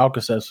bunch of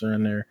Alka-Seltzer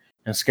in there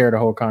and scare the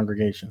whole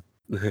congregation.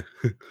 That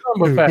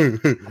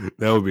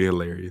would be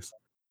hilarious.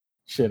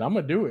 Shit, I'm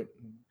gonna do it.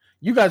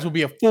 You guys will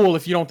be a fool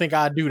if you don't think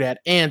I'd do that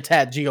and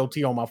tat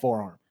GOT on my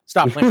forearm.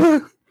 Stop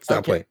playing.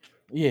 Stop playing.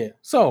 Yeah.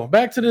 So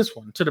back to this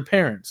one, to the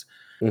parents.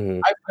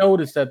 I've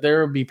noticed that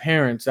there will be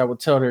parents that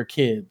would tell their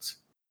kids,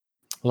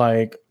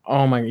 like,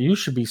 oh my, you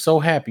should be so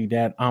happy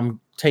that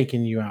I'm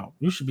taking you out.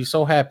 You should be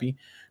so happy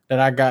that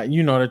I got,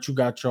 that you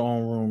got your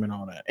own room and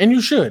all that. And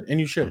you should.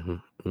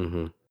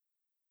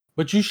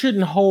 But you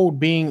shouldn't hold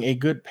being a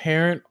good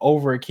parent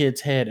over a kid's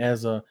head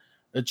as a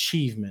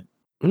achievement.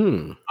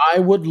 I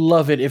would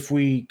love it if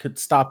we could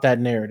stop that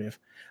narrative.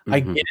 I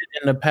get it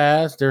in the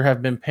past. There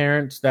have been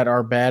parents that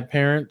are bad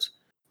parents.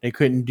 They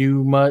couldn't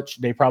do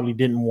much. They probably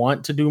didn't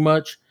want to do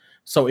much.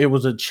 So it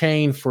was a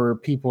chain for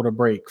people to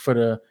break, for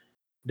the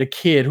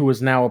kid who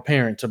is now a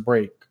parent to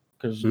break.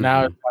 Because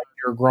now it's like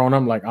you're grown.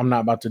 I'm like, I'm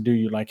not about to do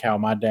you like how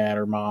my dad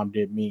or mom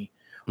did me,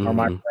 or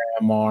my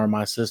grandma or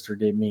my sister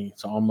did me.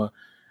 So I'm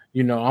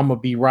gonna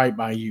be right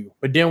by you.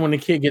 But then when the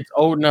kid gets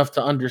old enough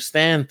to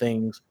understand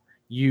things,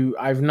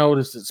 I've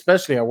noticed,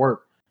 especially at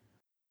work,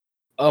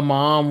 a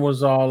mom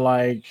was all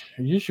like,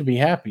 you should be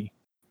happy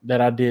that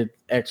I did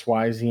X,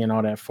 Y, Z and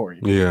all that for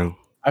you. Yeah.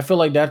 I feel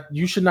like that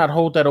you should not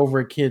hold that over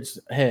a kid's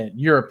head.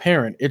 You're a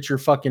parent. It's your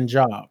fucking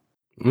job.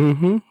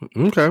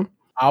 Okay.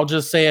 I'll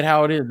just say it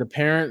how it is.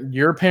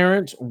 Your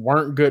parents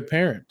weren't good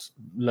parents.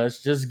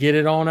 Let's just get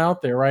it on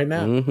out there right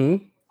now.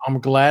 I'm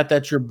glad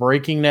that you're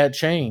breaking that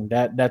chain.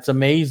 That's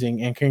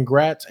amazing. And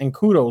congrats and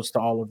kudos to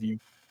all of you.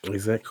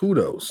 Exact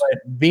kudos.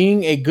 But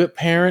being a good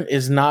parent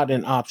is not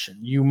an option.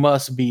 You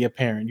must be a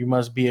parent. You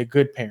must be a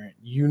good parent.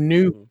 You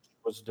knew what you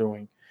was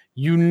doing.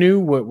 You knew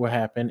what would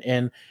happen.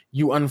 And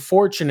you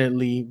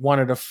unfortunately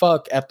wanted to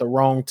fuck at the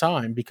wrong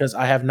time, because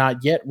I have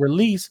not yet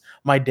released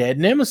my Dead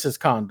Nemesis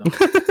condom.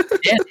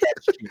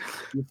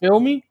 You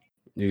feel me?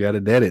 You got to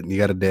dead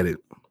it.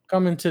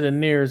 Coming to the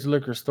nearest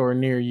liquor store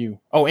near you.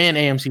 Oh, and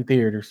AMC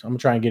theaters. I'm going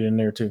to try and get in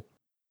there too.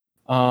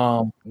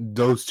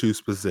 Those two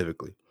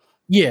specifically.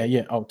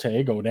 Yeah. Oh,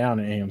 Tay, go down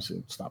to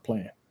AMC. Stop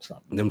playing.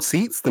 Stop. Them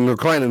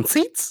reclining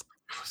seats.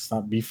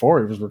 Stop.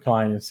 Before it was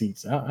reclining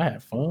seats. I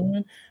had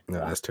fun. No,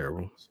 that's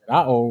terrible.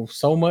 I owe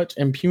so much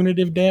in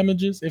punitive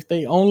damages if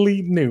they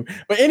only knew.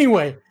 But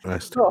anyway,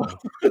 that's terrible.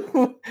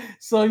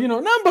 So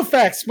number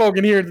facts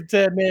spoken here at the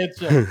Ted Man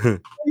Show.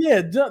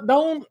 Yeah,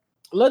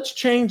 let's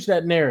change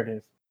that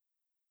narrative.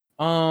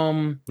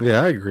 Yeah,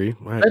 I agree.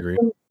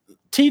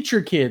 Teach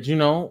your kids,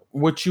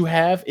 what you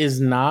have is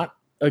not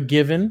a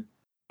given.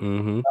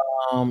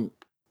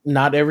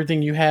 Not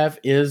everything you have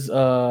is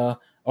a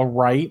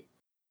right.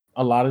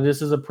 A lot of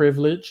this is a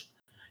privilege.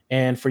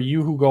 And for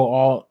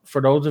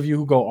those of you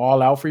who go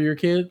all out for your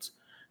kids,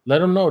 let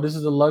them know this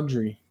is a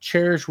luxury.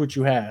 Cherish what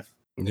you have.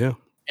 Yeah.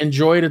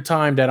 Enjoy the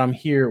time that I'm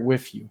here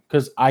with you,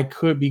 because I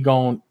could be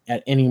gone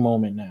at any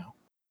moment now.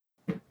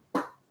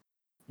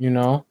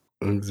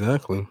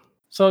 Exactly.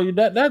 So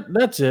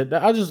that's it.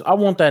 I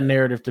want that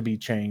narrative to be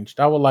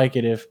changed. I would like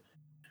it if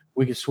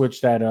we could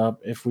switch that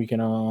up. If we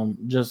can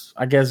just,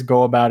 I guess,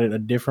 go about it a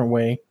different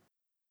way.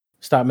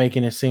 Stop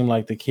making it seem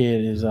like the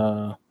kid is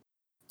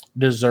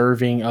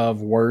deserving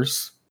of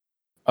worse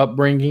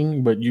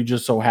upbringing, but you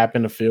just so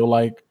happen to feel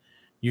like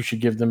you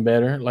should give them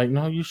better. Like,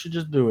 no, you should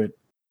just do it.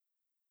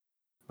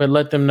 But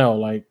let them know,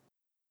 like,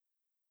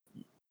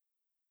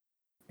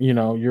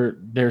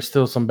 there's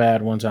still some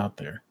bad ones out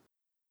there.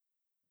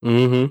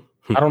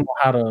 I don't know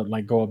how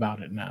to go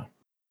about it now.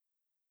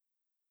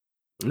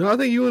 No, I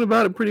think you went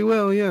about it pretty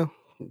well. Yeah,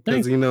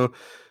 because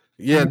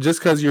just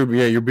because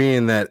you're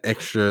being that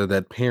extra,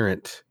 that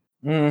parent.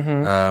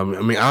 Mm-hmm.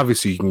 I mean,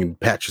 obviously you can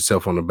pat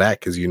yourself on the back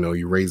because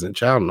you're raising a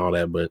child and all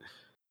that, but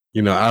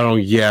I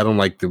don't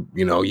like the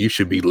you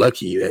should be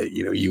lucky that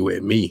you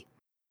and me.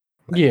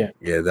 Like,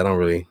 that don't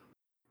really.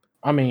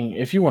 I mean,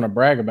 if you want to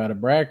brag about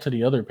it, brag to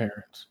the other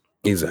parents.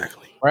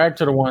 Exactly. Brag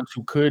to the ones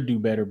who could do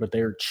better, but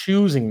they're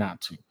choosing not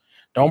to.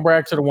 Don't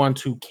brag to the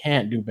ones who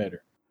can't do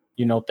better.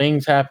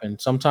 Things happen.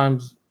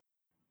 Sometimes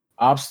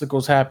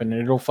obstacles happen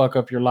and it'll fuck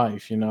up your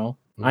life,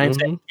 Mm-hmm. I ain't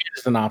saying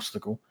it's an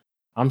obstacle.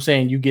 I'm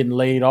saying you getting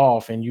laid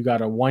off and you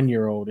got a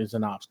 1-year-old is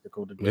an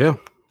obstacle to do. Yeah.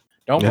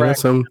 Don't brag.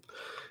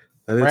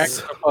 That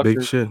is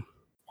big shit.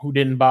 Who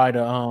didn't buy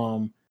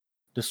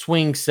the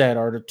swing set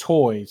or the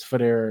toys for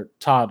their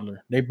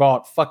toddler? They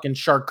bought fucking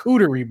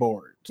charcuterie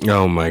boards.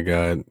 Oh my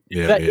god!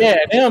 Yeah,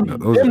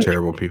 those are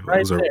terrible people. Right,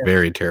 those are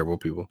very terrible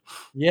people.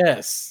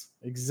 Yes,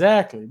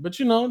 exactly. But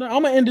I'm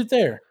gonna end it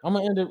there. I'm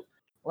gonna end it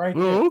right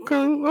there.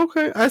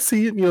 Okay. I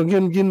see it.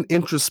 Getting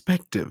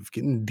introspective,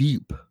 getting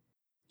deep.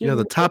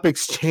 The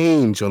topics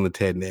change on the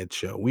Ted and Ed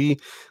show.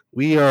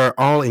 We are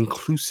all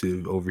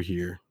inclusive over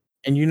here.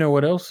 And you know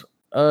what else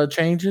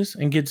changes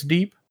and gets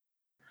deep?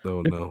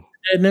 Oh no.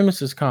 Dead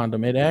Nemesis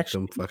condom. It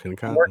actually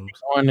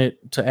works on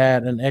it to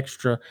add an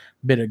extra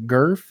bit of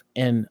girth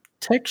and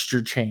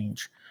texture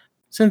change.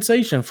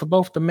 Sensation for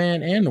both the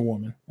man and the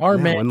woman.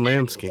 And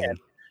lambskin.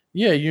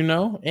 Yeah,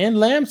 and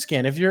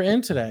lambskin if you're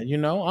into that.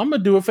 I'm gonna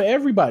do it for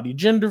everybody.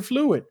 Gender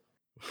fluid.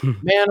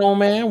 Man on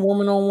man,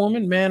 woman on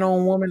woman, man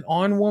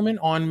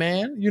on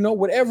man.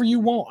 Whatever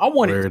you want. I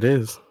want it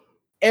is.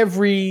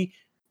 Every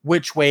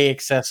which way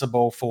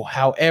accessible for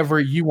however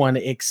you want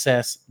to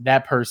access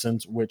that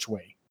person's which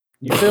way.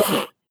 You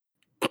feel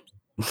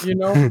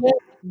me?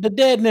 The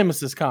Dead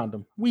Nemesis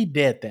condom. We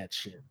did that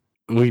shit.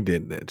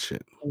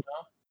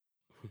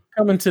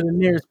 Coming to the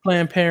nearest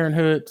Planned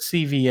Parenthood,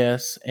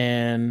 CVS,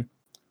 and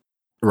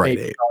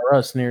Right R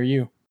Us near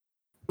you.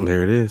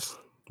 There it is.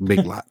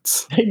 Big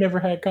lots. They never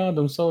had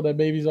condoms sold at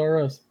Babies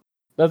R Us.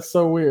 That's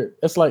so weird.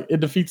 It's like it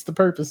defeats the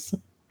purpose.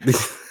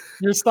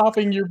 You're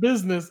stopping your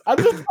business. I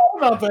just thought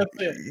about that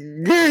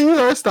thing. Yeah, you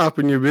are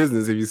stopping your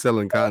business if you're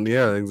selling condoms.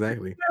 Yeah,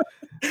 exactly.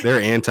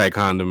 They're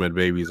anti-condom at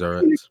Babies R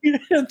Us.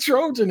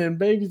 Trojan and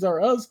Babies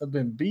R Us have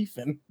been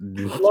beefing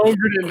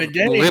longer than the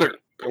game.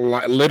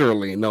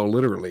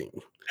 Literally.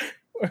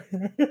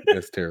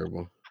 That's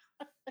terrible.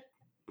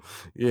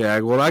 Yeah,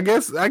 well, I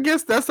guess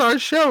that's our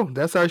show.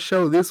 That's our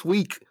show this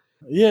week.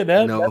 Yeah,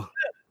 that's it.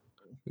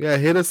 Yeah,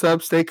 hit us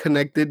up. Stay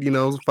connected.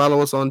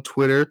 Follow us on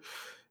Twitter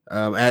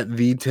at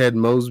the Ted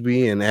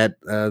Mosby and at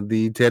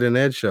the Ted and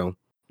Ed Show.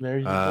 There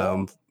you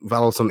go.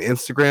 Follow us on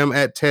Instagram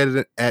at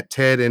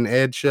Ted and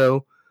Ed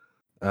Show.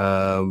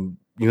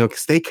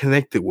 Stay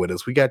connected with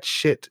us. We got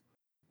shit.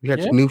 We got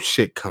new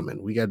shit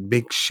coming. We got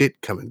big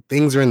shit coming.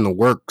 Things are in the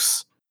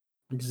works.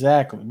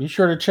 Exactly. Be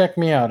sure to check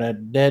me out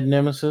at Dead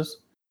Nemesis.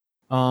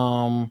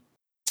 You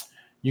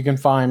can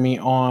find me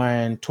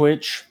on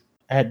Twitch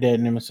at Dead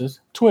Nemesis,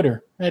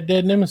 Twitter at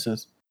Dead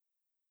Nemesis,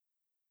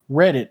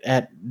 Reddit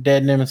at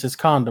Dead Nemesis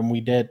Condom.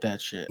 We dead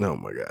that shit. Oh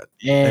my god!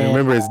 And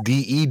remember, it's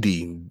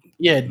DED.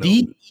 Yeah,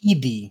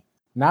 DED.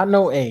 Not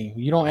no A.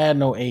 You don't add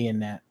no A in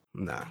that.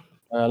 Nah.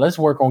 Let's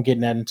work on getting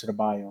that into the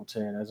bio,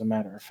 Ted, as a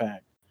matter of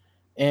fact.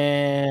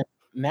 And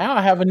now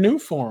I have a new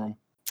forum.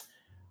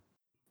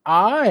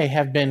 I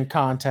have been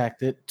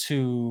contacted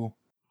to.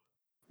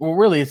 Well,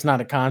 really, it's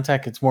not a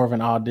contact. It's more of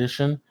an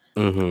audition.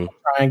 Mm-hmm.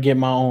 Try and get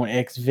my own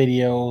X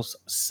videos,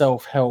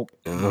 self-help.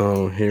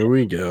 Oh, here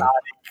we go.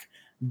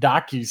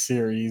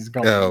 Docu-series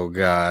going. Oh,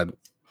 God.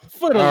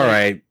 All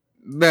right.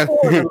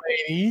 For the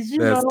ladies,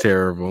 that's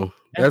terrible.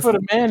 And that's for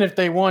the man if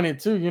they want it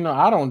too.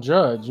 I don't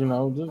judge.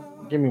 Just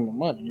give me my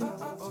money.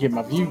 Get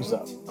my views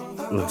up.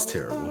 That's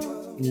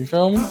terrible. You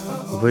feel me?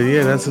 But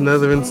yeah, that's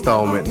another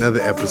installment,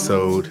 another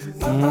episode.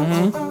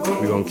 Mm-hmm.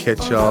 We're going to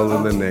catch y'all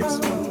in the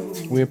next one.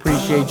 We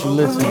appreciate you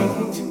listening.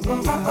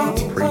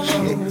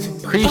 Appreciate it.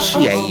 There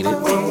you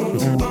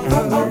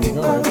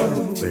go.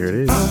 Right there it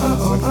is.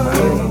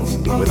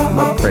 With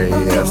my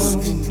prayers.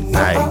 All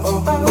right.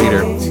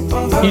 Later.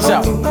 Peace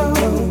out.